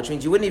any level, which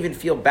means you wouldn't even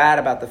feel bad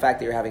about the fact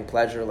that you're having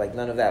pleasure, like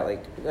none of that,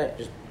 like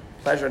just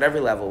pleasure at every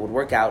level would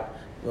work out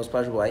the most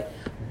pleasurable way.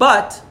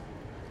 But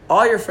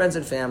all your friends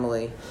and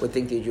family would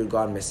think that you had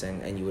gone missing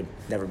and you would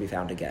never be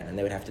found again, and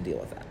they would have to deal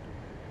with that.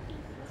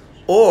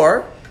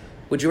 Or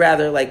would you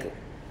rather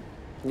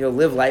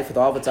live life with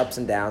all of its ups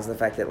and downs and the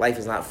fact that life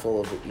is not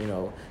full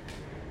of,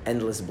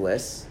 endless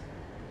bliss,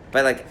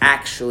 but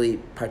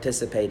actually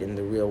participate in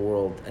the real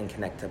world and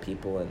connect to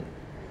people and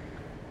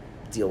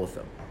deal with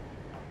them?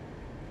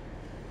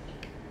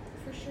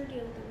 For sure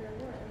deal with the real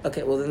world.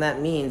 Okay, well then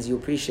that means you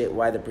appreciate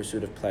why the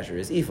pursuit of pleasure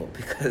is evil,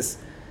 because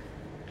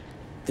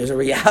there's a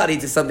reality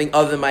to something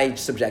other than my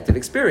subjective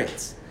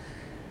experience.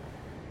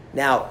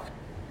 Now,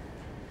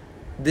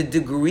 the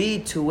degree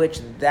to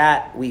which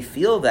that we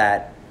feel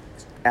that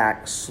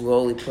act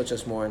slowly puts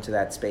us more into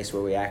that space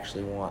where we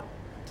actually want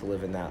to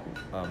live in that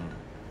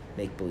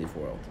make-believe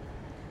world.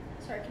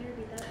 Sorry, can you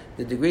repeat that?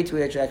 The degree to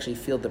which we actually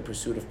feel the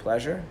pursuit of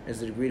pleasure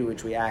is the degree to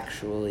which we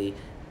actually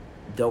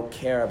don't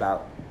care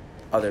about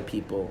other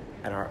people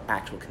and our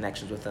actual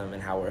connections with them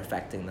and how we're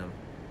affecting them.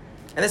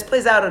 And this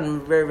plays out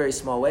in very, very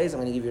small ways. I'm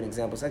going to give you an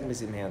example. Second, we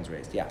see some hands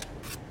raised. Yeah.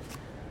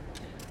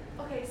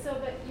 Okay, so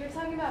but you're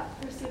talking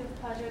about pursuit of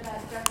pleasure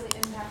that directly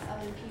impacts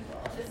other people.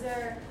 Is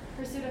there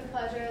pursuit of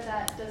pleasure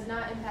that does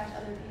not impact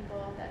other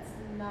people that's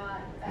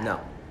not bad?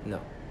 No.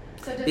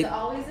 So does it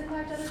always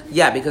impact other people?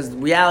 Yeah, because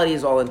reality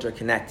is all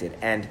interconnected,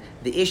 and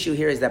the issue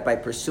here is that by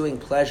pursuing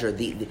pleasure,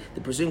 the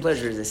pursuing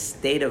pleasure is a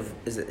state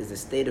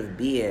of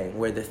being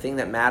where the thing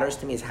that matters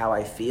to me is how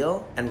I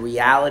feel, and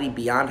reality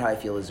beyond how I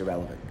feel is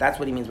irrelevant. That's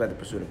what he means by the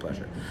pursuit of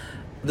pleasure.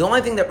 The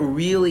only thing that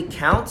really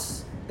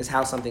counts is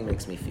how something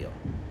makes me feel.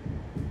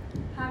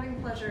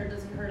 Having pleasure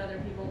doesn't hurt other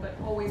people, but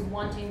always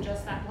wanting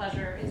just that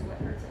pleasure is what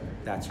hurts others.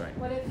 That's right.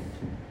 What if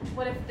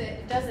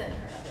it doesn't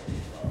hurt other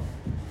people?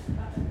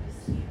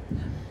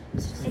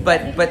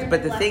 But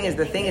the thing is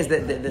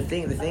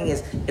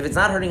if it's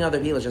not hurting other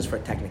people, it's just for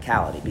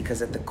technicality,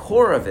 because at the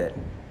core of it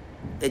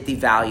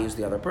devalues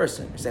the other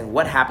person. You're saying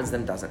what happens to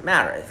them doesn't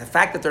matter. The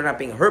fact that they're not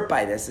being hurt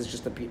by this is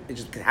it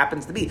just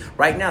happens to be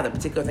right now the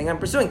particular thing I'm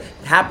pursuing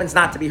happens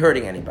not to be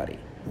hurting anybody.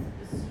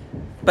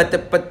 But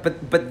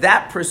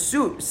that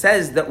pursuit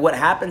says that what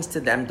happens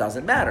to them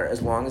doesn't matter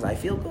as long as I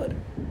feel good.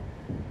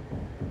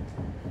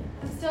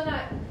 I'm still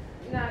not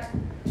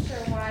sure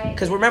why.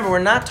 Because remember, we're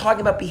not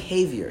talking about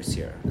behaviors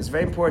here. This is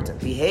very important.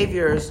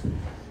 Behaviors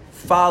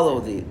follow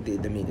the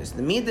midas.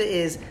 The midah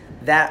is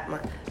that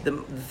the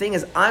thing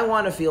is I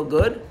want to feel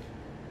good,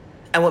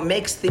 and what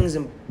makes things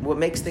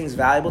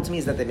valuable to me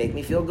is that they make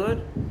me feel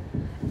good,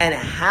 and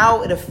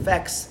how it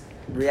affects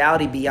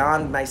reality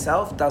beyond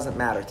myself doesn't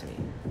matter to me.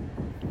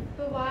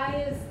 But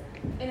why is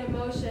an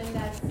emotion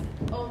that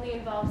only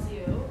involves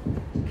you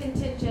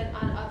contingent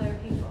on other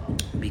people?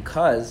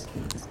 Because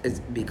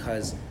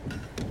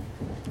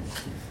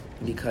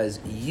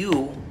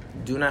you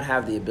do not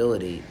have the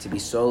ability to be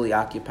solely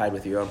occupied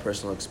with your own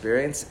personal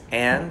experience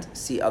and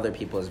see other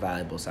people as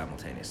valuable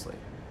simultaneously.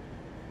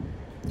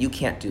 You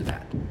can't do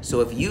that. So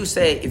if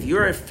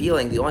you're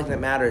feeling the only thing that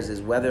matters is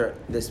whether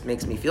this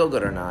makes me feel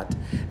good or not,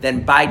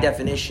 then by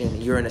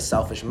definition, you're in a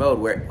selfish mode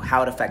where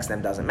how it affects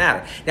them doesn't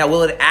matter. Now,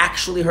 will it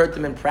actually hurt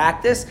them in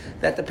practice?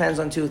 That depends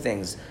on two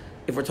things.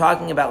 If we're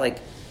talking about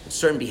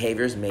certain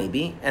behaviors,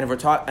 maybe, and if we're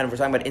talking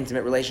about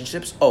intimate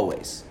relationships,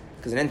 always.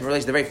 Because in an intimate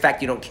relationship, the very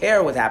fact you don't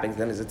care what's happening to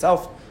them is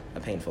itself a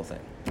painful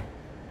thing.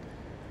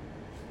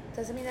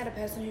 Does it mean that a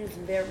person who's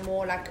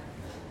more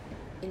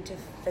into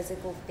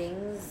physical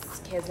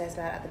things cares less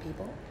about other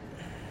people?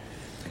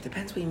 It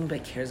depends what you mean by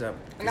cares about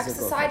Like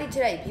physical society things.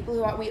 today, people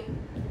who are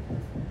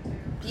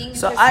being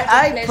So interested in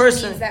I pleasure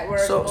personally, means that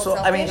we're more so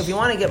I mean, if selfish? you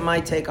want to get my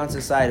take on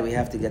society, we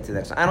have to get to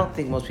that. So I don't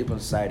think most people in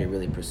society are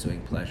really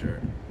pursuing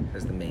pleasure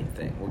as the main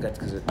thing. We'll get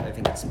because I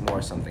think it's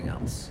more something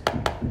else.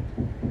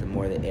 The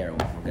more the air,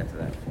 we'll get to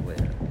that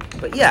later.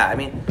 But yeah, I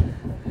mean,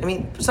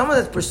 someone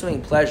that's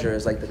pursuing pleasure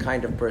is like the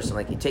kind of person,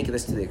 like you take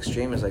this to the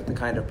extreme, is like the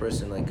kind of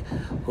person like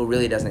who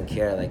really doesn't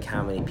care like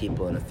how many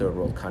people in a third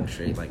world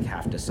country like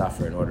have to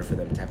suffer in order for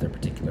them to have their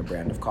particular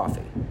brand of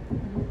coffee,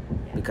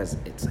 because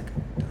it's like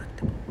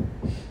delectable.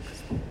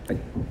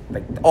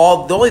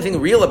 The only thing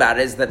real about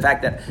it is the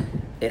fact that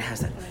it has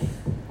that.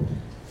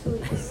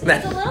 It's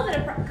a little bit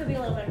of could be a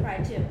little bit of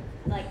pride too.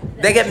 Like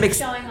They get mixed.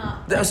 showing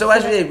off. So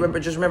as we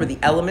just remember the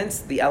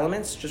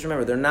elements. Just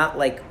remember they're not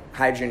like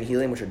hydrogen and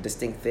helium, which are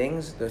distinct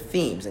things. They're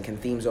themes, and can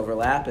themes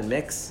overlap and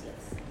mix?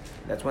 Yes.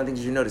 That's one of the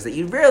things you notice, that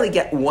you rarely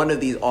get one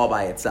of these all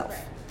by itself.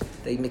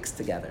 Right. They mix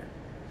together.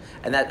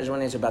 And that is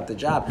one answer about the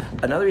job.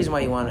 Another reason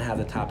why you want to have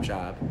the top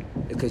job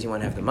is because you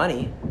want to have the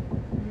money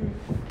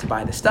to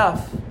buy the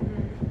stuff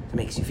that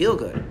makes you feel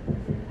good.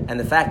 And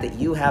the fact that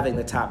you having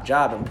the top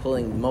job and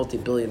pulling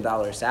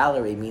multi-billion-dollar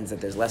salary means that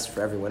there's less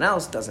for everyone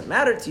else doesn't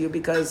matter to you,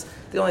 because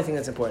the only thing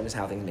that's important is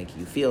how things make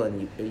you feel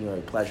and your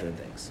pleasure in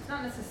things. It's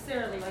not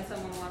necessarily why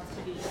someone wants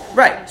to be.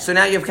 Right. So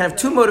now you have kind of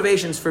two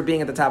motivations for being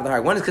at the top of the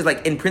hierarchy. One is because,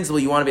 like, in principle,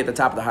 you want to be at the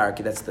top of the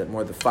hierarchy. That's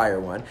more the fire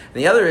one. And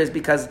the other is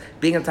because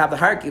being at the top of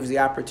the hierarchy gives the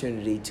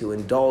opportunity to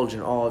indulge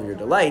in all of your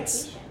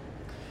delights.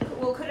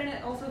 Well, couldn't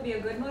it also be a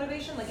good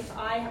motivation? Like, if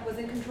I was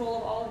in control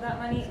of all of that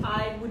money,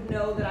 I would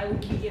know that I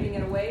would be giving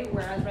it away,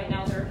 whereas right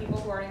now there are people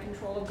who are in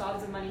control of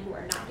gobs of money who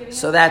are not giving it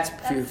So away.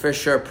 that's for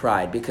sure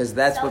pride, because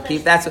that's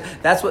Selfish.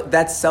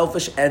 that's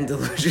selfish and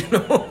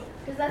delusional.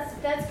 Because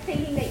that's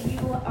thinking that you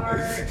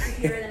are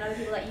superior than other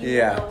people, that you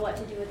Yeah. know what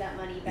to do with that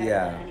money better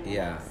than anyone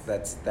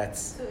else. That's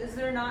So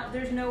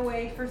there's no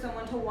way for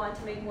someone to want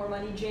to make more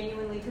money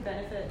genuinely to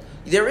benefit?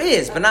 there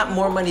is, but not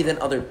more money than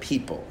other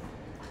people.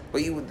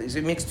 But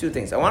it makes two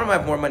things. I want to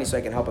have more money so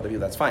I can help other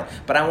people. That's fine.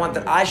 But I want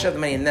that I should have the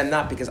money and them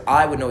not, because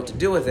I would know what to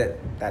do with it.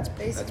 That's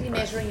Basically pride.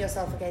 measuring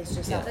yourself against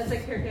yourself. That's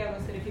like Pirkei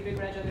Avos, that if you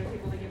begrudge other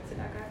people to give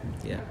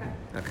tzedakah. Yeah.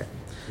 Okay. Okay.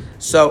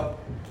 So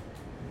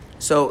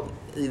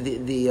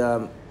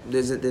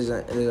there's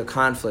a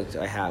conflict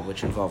I have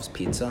which involves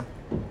pizza,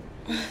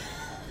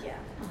 Yeah.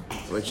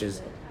 which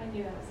is I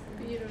knew that was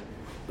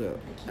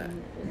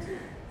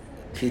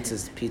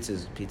pizza's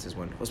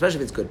wonderful, especially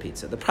if it's good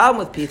pizza. The problem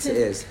with pizza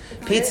is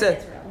pizza.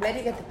 Where do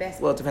you get the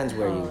best? Well, it depends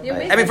where you.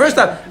 You're I mean, first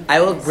off, I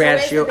will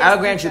grant where's you. the I will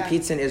best grant you, pizza?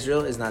 pizza in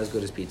Israel is not as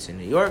good as pizza in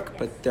New York,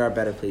 but there are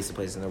better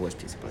places and there are worse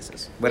pizza places.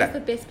 What's Whatever. the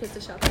best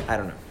pizza shop? I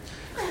don't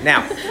know.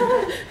 Now,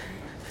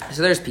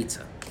 so there's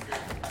pizza.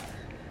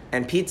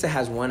 And pizza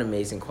has one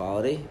amazing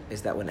quality,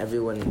 is that when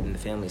everyone in the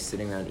family is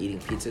sitting around eating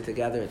pizza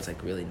together, it's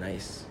like really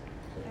nice.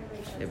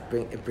 It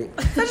bring.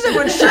 It's not just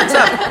everyone shuts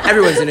up.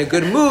 Everyone's in a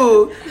good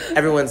mood.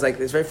 Everyone's like,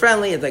 it's very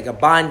friendly. It's like a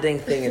bonding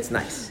thing. It's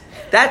nice.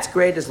 That's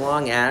great as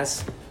long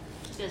as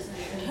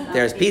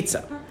there's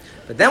pizza.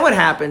 But then what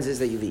happens is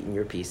that you've eaten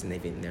your piece and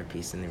they've eaten their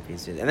piece and their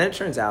piece. And then it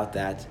turns out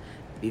that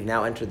we've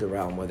now entered the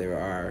realm where there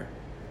are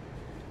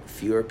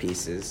fewer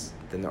pieces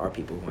than there are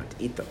people who want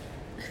to eat them.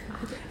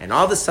 And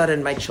all of a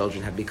sudden, my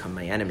children have become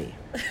my enemy.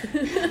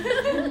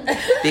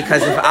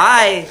 Because if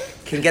I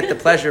can get the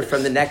pleasure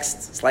from the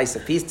next slice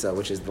of pizza,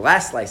 which is the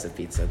last slice of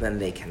pizza, then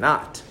they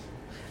cannot.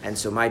 And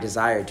so my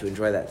desire to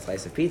enjoy that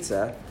slice of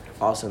pizza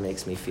also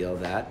makes me feel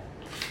that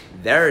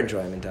their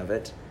enjoyment of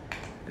it,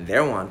 and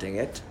they're wanting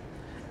it,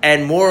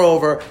 and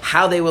moreover,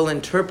 how they will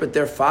interpret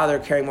their father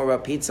caring more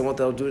about pizza and what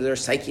they'll do to their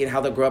psyche and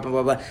how they'll grow up and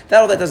blah, blah, blah.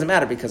 All that doesn't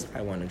matter because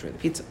I want to enjoy the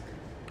pizza.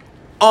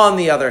 On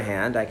the other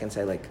hand, I can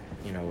say, like,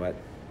 you know what?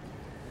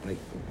 Like,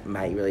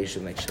 my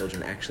relationship with my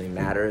children actually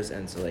matters,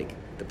 and so, like,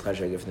 the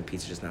pleasure I get from the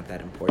pizza is just not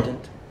that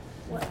important.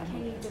 What,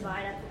 can you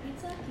divide up the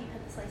pizza? Can you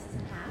cut the slices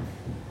in half?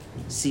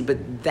 See,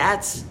 but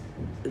that's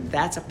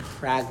a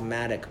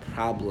pragmatic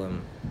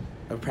problem,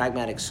 a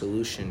pragmatic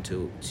solution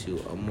to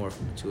a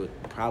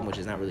problem which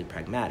is not really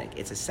pragmatic.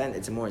 It's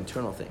a more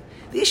internal thing.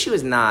 The issue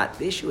is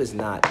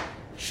not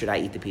should I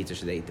eat the pizza or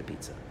should they eat the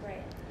pizza?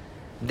 Right.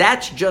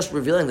 That's just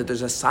revealing that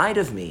there's a side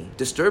of me,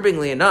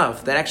 disturbingly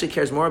enough, that actually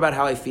cares more about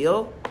how I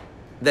feel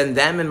than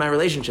them and my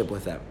relationship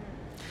with them.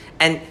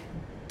 And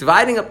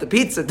dividing up the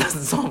pizza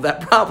doesn't solve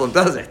that problem,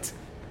 does it?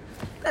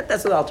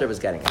 That's what Alter was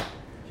getting at.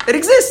 It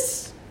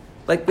exists.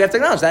 Like, we have to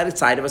acknowledge that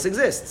side of us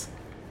exists.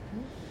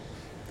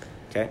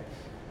 Okay?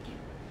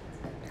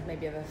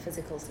 Maybe have a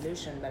physical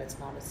solution, but it's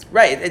not as...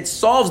 Right. It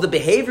solves the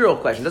behavioral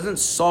question. It doesn't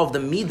solve the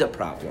Mida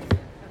problem.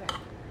 Okay.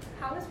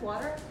 How is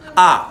water?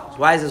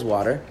 Why is this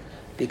water?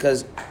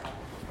 Because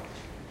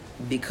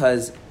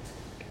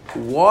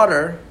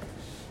water...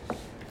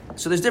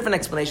 So there's different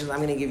explanations. I'm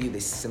going to give you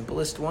the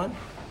simplest one.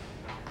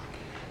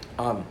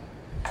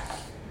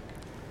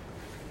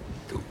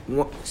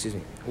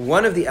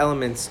 One of the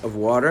elements of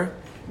water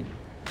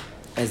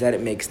is that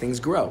it makes things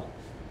grow.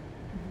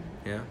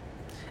 Yeah?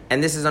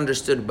 And this is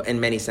understood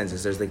in many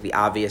senses. There's like the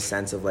obvious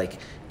sense of like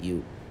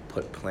you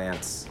put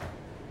plants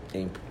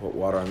and you put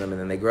water on them and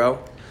then they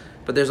grow.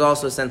 But there's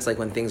also a sense like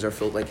when things are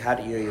filled, like how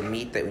do you know your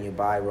meat, that when you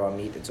buy raw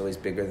meat, it's always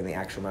bigger than the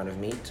actual amount of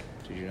meat?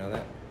 Did you know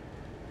that?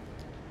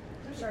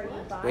 Sorry, you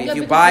buy. Well, Yeah, if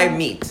you because buy when-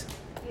 meat,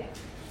 Yeah.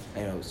 I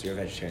know, so you're a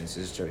vegetarian, this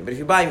is disturbing, but if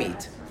you buy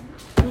meat,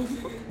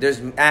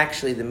 there's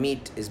actually, the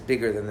meat is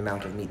bigger than the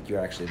amount of meat you're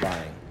actually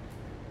buying.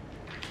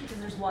 Because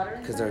there's water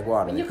inside. Because there's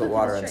water, When they you put cook it,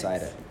 water it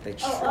inside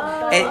shrinks. it.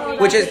 They oh,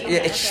 which is, that's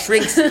it okay.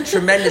 shrinks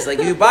tremendously.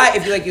 Like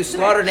if you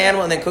slaughter an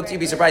animal and then cook it, you'd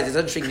be surprised. It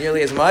doesn't shrink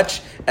nearly as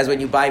much as when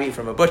you buy meat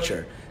from a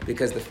butcher,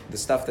 because the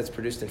stuff that's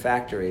produced in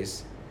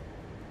factories,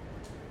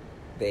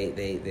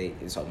 they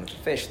salt with the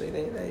fish. They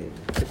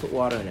put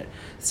water in it.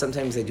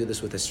 Sometimes they do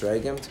this with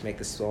estrogam to make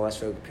the small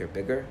estrog appear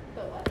bigger.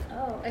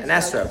 Oh. An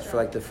estrog for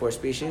like the 4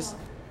 species.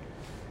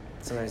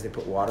 Sometimes they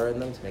put water in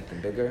them to make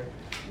them bigger.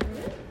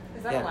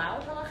 Is that Yeah.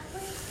 allowed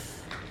halakhically?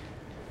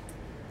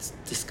 It's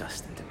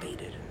discussed and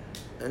debated.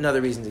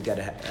 Another reason to get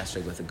an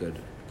estrog with a good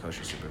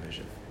kosher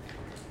supervision.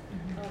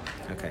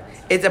 Okay,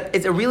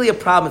 it's really a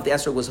problem if the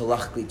estrog was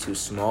halachically too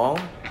small,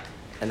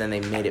 and then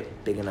they made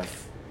it big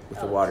enough with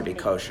the water to be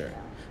kosher.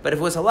 But if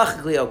it was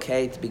halachically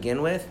okay to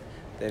begin with,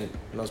 then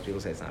most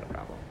people say it's not a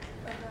problem.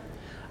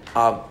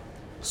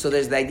 So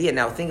there's the idea.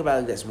 Now think about it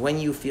like this: when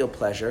you feel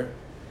pleasure,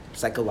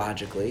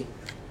 psychologically,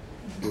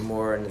 you're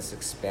more in this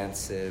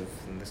expansive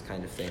and this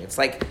kind of thing. It's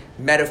like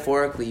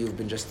metaphorically, you've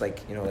been just like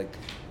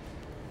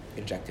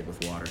injected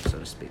with water, so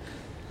to speak.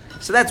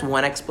 So that's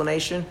one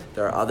explanation.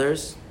 There are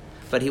others.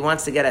 But he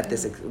wants to get at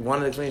this. One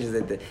of the explanations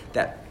is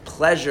that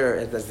pleasure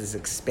is this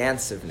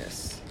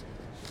expansiveness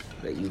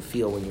that you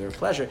feel when you're in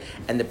pleasure,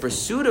 and the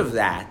pursuit of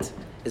that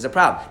is a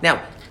problem.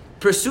 Now,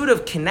 pursuit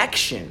of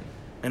connection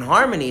and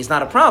harmony is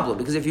not a problem,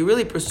 because if you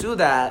really pursue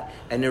that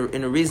in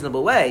a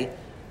reasonable way,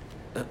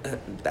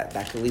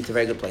 that can lead to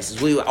very good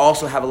places. Will you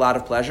also have a lot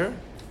of pleasure?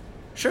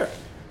 Sure.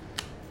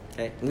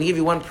 Okay. I'm going to give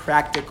you one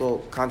practical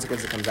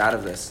consequence that comes out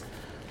of this.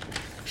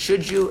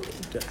 Should you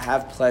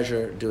have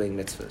pleasure doing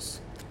mitzvahs?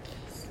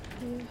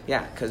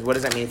 Yeah, because what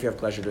does that mean if you have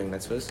pleasure doing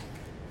mitzvahs?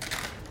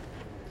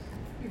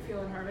 You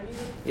feel in harmony?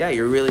 Yeah,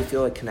 you really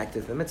feel like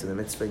connected to the mitzvah. The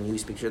mitzvah and you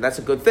speak sure. That's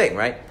a good thing,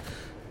 right?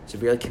 To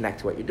really connect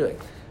to what you're doing.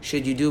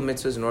 Should you do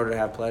mitzvahs in order to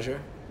have pleasure?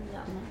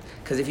 No.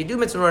 Because if you do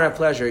mitzvah in order to have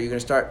pleasure, you're going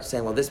to start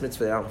saying, well, this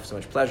mitzvah, I don't have so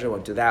much pleasure, I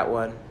won't do that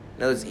one.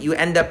 In other words, you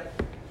end up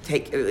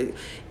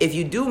if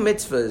you do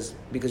mitzvahs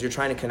because you're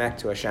trying to connect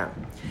to Hashem,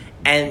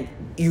 and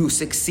you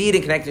succeed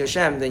in connecting to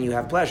Hashem, then you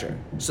have pleasure.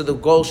 So the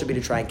goal should be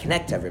to try and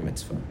connect to every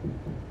mitzvah.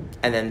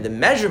 And then the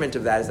measurement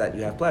of that is that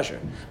you have pleasure.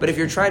 But if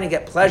you're trying to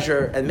get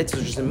pleasure and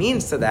mitzvahs are just a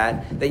means to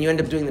that, then you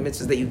end up doing the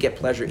mitzvahs that you get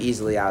pleasure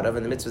easily out of,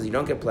 and the mitzvahs you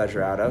don't get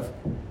pleasure out of,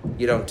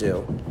 you don't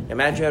do.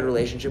 Imagine you had a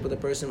relationship with a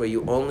person where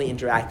you only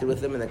interacted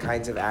with them in the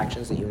kinds of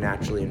actions that you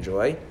naturally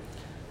enjoy,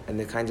 and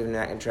the kinds of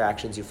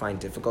interactions you find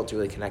difficult to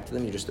really connect to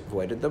them, you just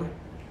avoided them.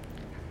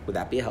 Would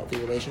that be a healthy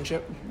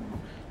relationship?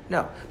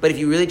 No. But if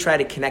you really try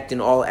to connect in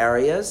all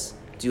areas,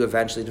 do you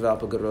eventually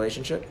develop a good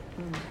relationship?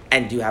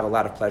 And do you have a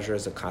lot of pleasure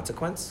as a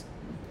consequence?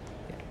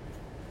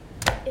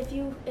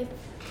 If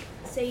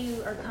say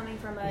you are coming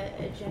from a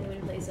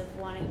genuine place of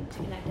wanting to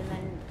connect,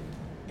 and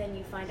then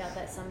you find out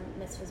that some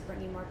mitzvahs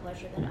bring you more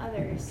pleasure than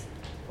others,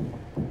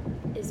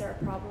 is there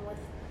a problem with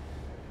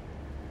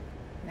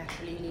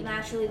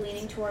naturally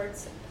leaning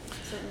towards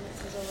certain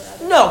mitzvahs over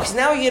others? No, because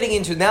now you're getting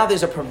into, now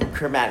there's a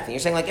pragmatic thing. You're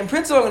saying, like, in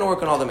principle, I'm going to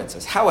work on all the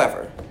mitzvahs.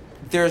 However,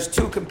 there's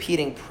two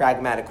competing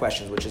pragmatic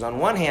questions, which is, on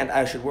one hand,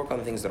 I should work on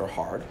the things that are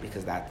hard,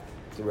 because that's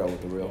the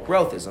real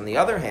growth is. On the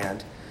other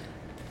hand,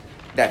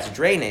 that's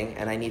draining,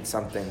 and I need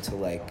something to,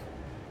 like,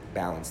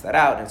 balance that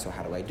out. And so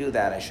how do I do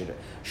that?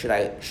 Should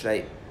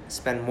I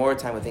spend more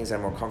time with things that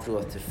I'm more comfortable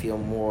with to feel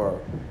more,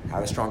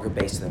 have a stronger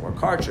base, and then work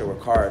hard? Should I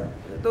work hard?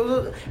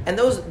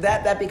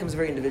 That becomes a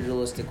very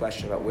individualistic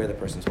question about where the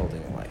person's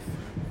holding in life.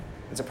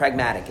 It's a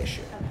pragmatic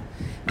issue.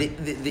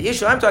 The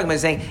issue I'm talking about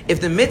is saying,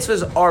 if the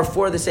mitzvahs are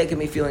for the sake of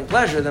me feeling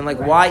pleasure, then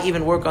why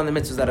even work on the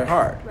mitzvahs that are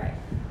hard? Right.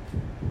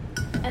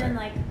 And then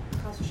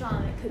Chas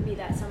v'shalom, it could be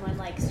that someone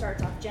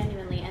starts off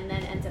genuinely and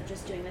then ends up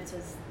just doing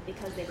mitzvahs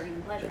because they bring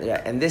them pleasure.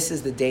 Yeah, and this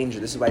is the danger.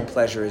 This is why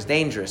pleasure is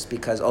dangerous,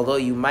 because although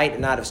you might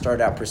not have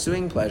started out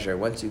pursuing pleasure,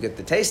 once you get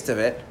the taste of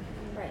it,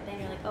 right, then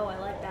you're like, oh, I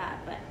like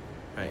that, but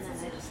and then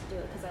I just do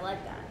it because I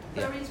like that.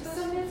 But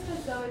some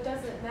mitzvahs, though, it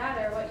doesn't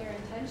matter what your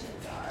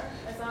intentions are,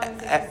 as long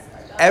as it's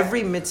are done.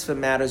 Every mitzvah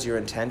matters your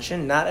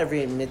intention. Not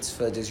every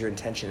mitzvah does your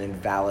intention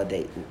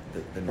invalidate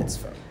the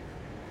mitzvah.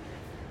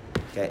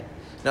 Okay?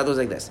 In other words,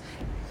 like this.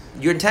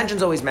 Your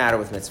intentions always matter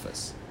with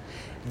mitzvahs.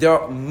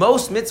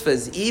 Most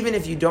mitzvahs, even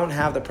if you don't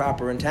have the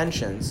proper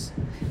intentions,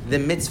 the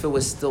mitzvah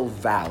was still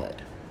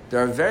valid.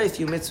 There are very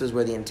few mitzvahs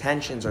where the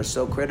intentions are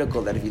so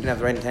critical that if you didn't have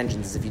the right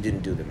intentions, it's if you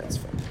didn't do the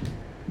mitzvah.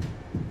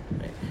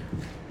 Right?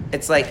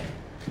 It's like,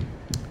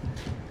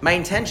 my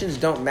intentions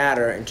don't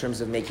matter in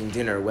terms of making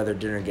dinner, whether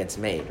dinner gets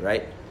made,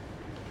 right?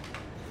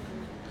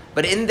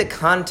 But in the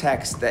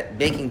context that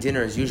making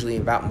dinner is usually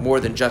about more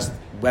than just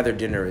whether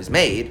dinner is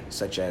made,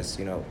 such as,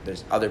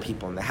 there's other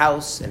people in the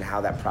house and how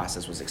that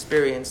process was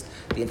experienced,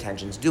 the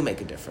intentions do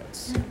make a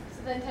difference.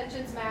 So the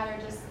intentions matter,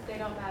 just they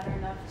don't matter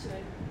enough to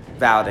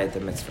Validate the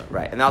mitzvah,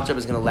 right. And the Alter Rebbe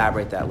is going to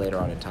elaborate that later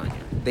on in Tanya.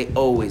 They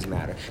always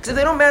matter. Because if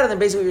they don't matter, then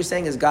basically what you're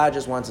saying is God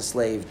just wants a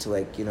slave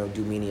to,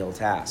 do menial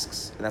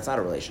tasks. And that's not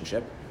a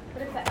relationship.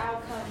 But if the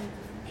outcome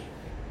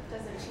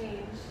doesn't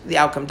change? The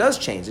outcome does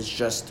change. It's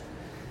just,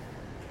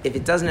 if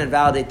it doesn't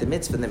invalidate the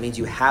mitzvah, that means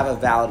you have a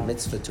valid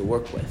mitzvah to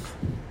work with.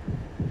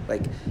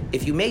 Like,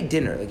 if you made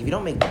dinner, if you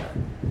don't make dinner,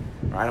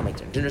 or I don't make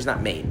dinner, dinner's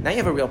not made, now you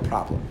have a real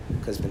problem,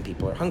 because then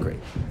people are hungry.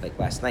 Like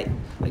last night,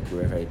 we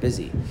were very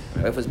busy.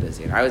 My wife was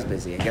busy, and I was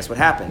busy, and guess what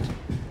happened?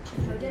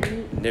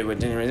 Dinner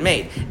was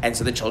made. And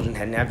so the children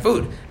hadn't had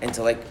food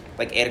until like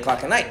 8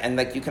 o'clock at night. And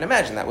you can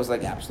imagine, that was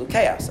absolute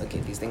chaos.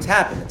 If these things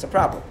happen, it's a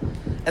problem.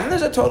 And then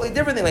there's a totally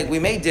different thing. We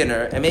made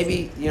dinner, and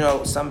maybe,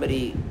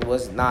 somebody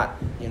was not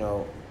in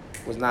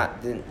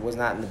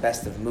the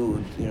best of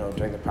mood,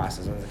 during the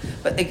process.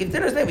 But if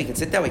dinner's made, we can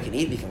sit down, we can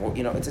eat, we can work,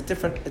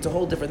 it's a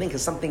whole different thing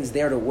because something's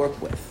there to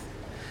work with.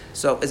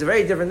 So it's a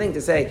very different thing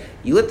to say,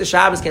 you lit the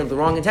Shabbos candle with the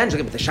wrong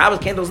intention, but the Shabbos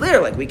candle's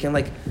there. We can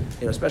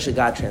especially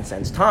God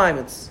transcends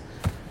time.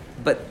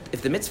 But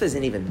if the mitzvah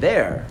isn't even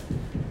there,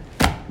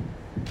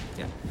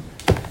 yeah.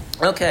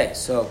 Okay,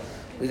 so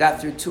we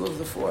got through 2 of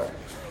the 4.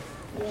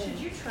 Should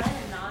you try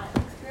to not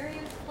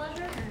experience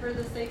pleasure for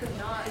the sake of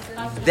not?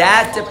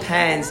 That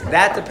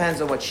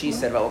depends on what she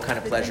said about what kind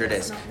of pleasure it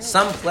is.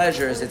 Some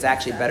pleasures it's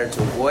actually better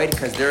to avoid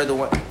because they're the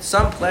one.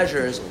 Some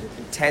pleasures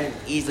tend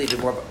easily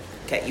to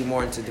get you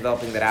more into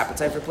developing that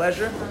appetite for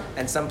pleasure,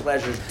 and some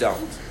pleasures don't.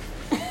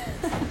 Is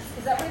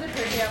that where the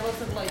Pirkei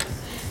Avos of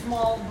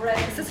small bread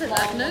and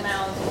small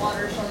amounts,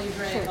 water shall you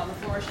drink, on the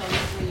floor shall you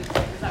sleep?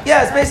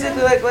 Yeah, it's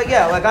basically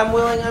I'm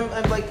willing. I'm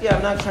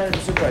not trying to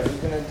be super.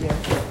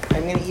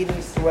 I'm gonna eat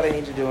what I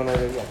need to do in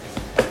order. Yeah.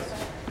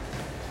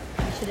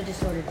 I should have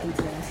just ordered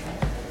pizza last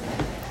night.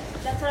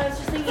 That's what I was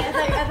just thinking. I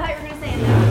thought you were going to say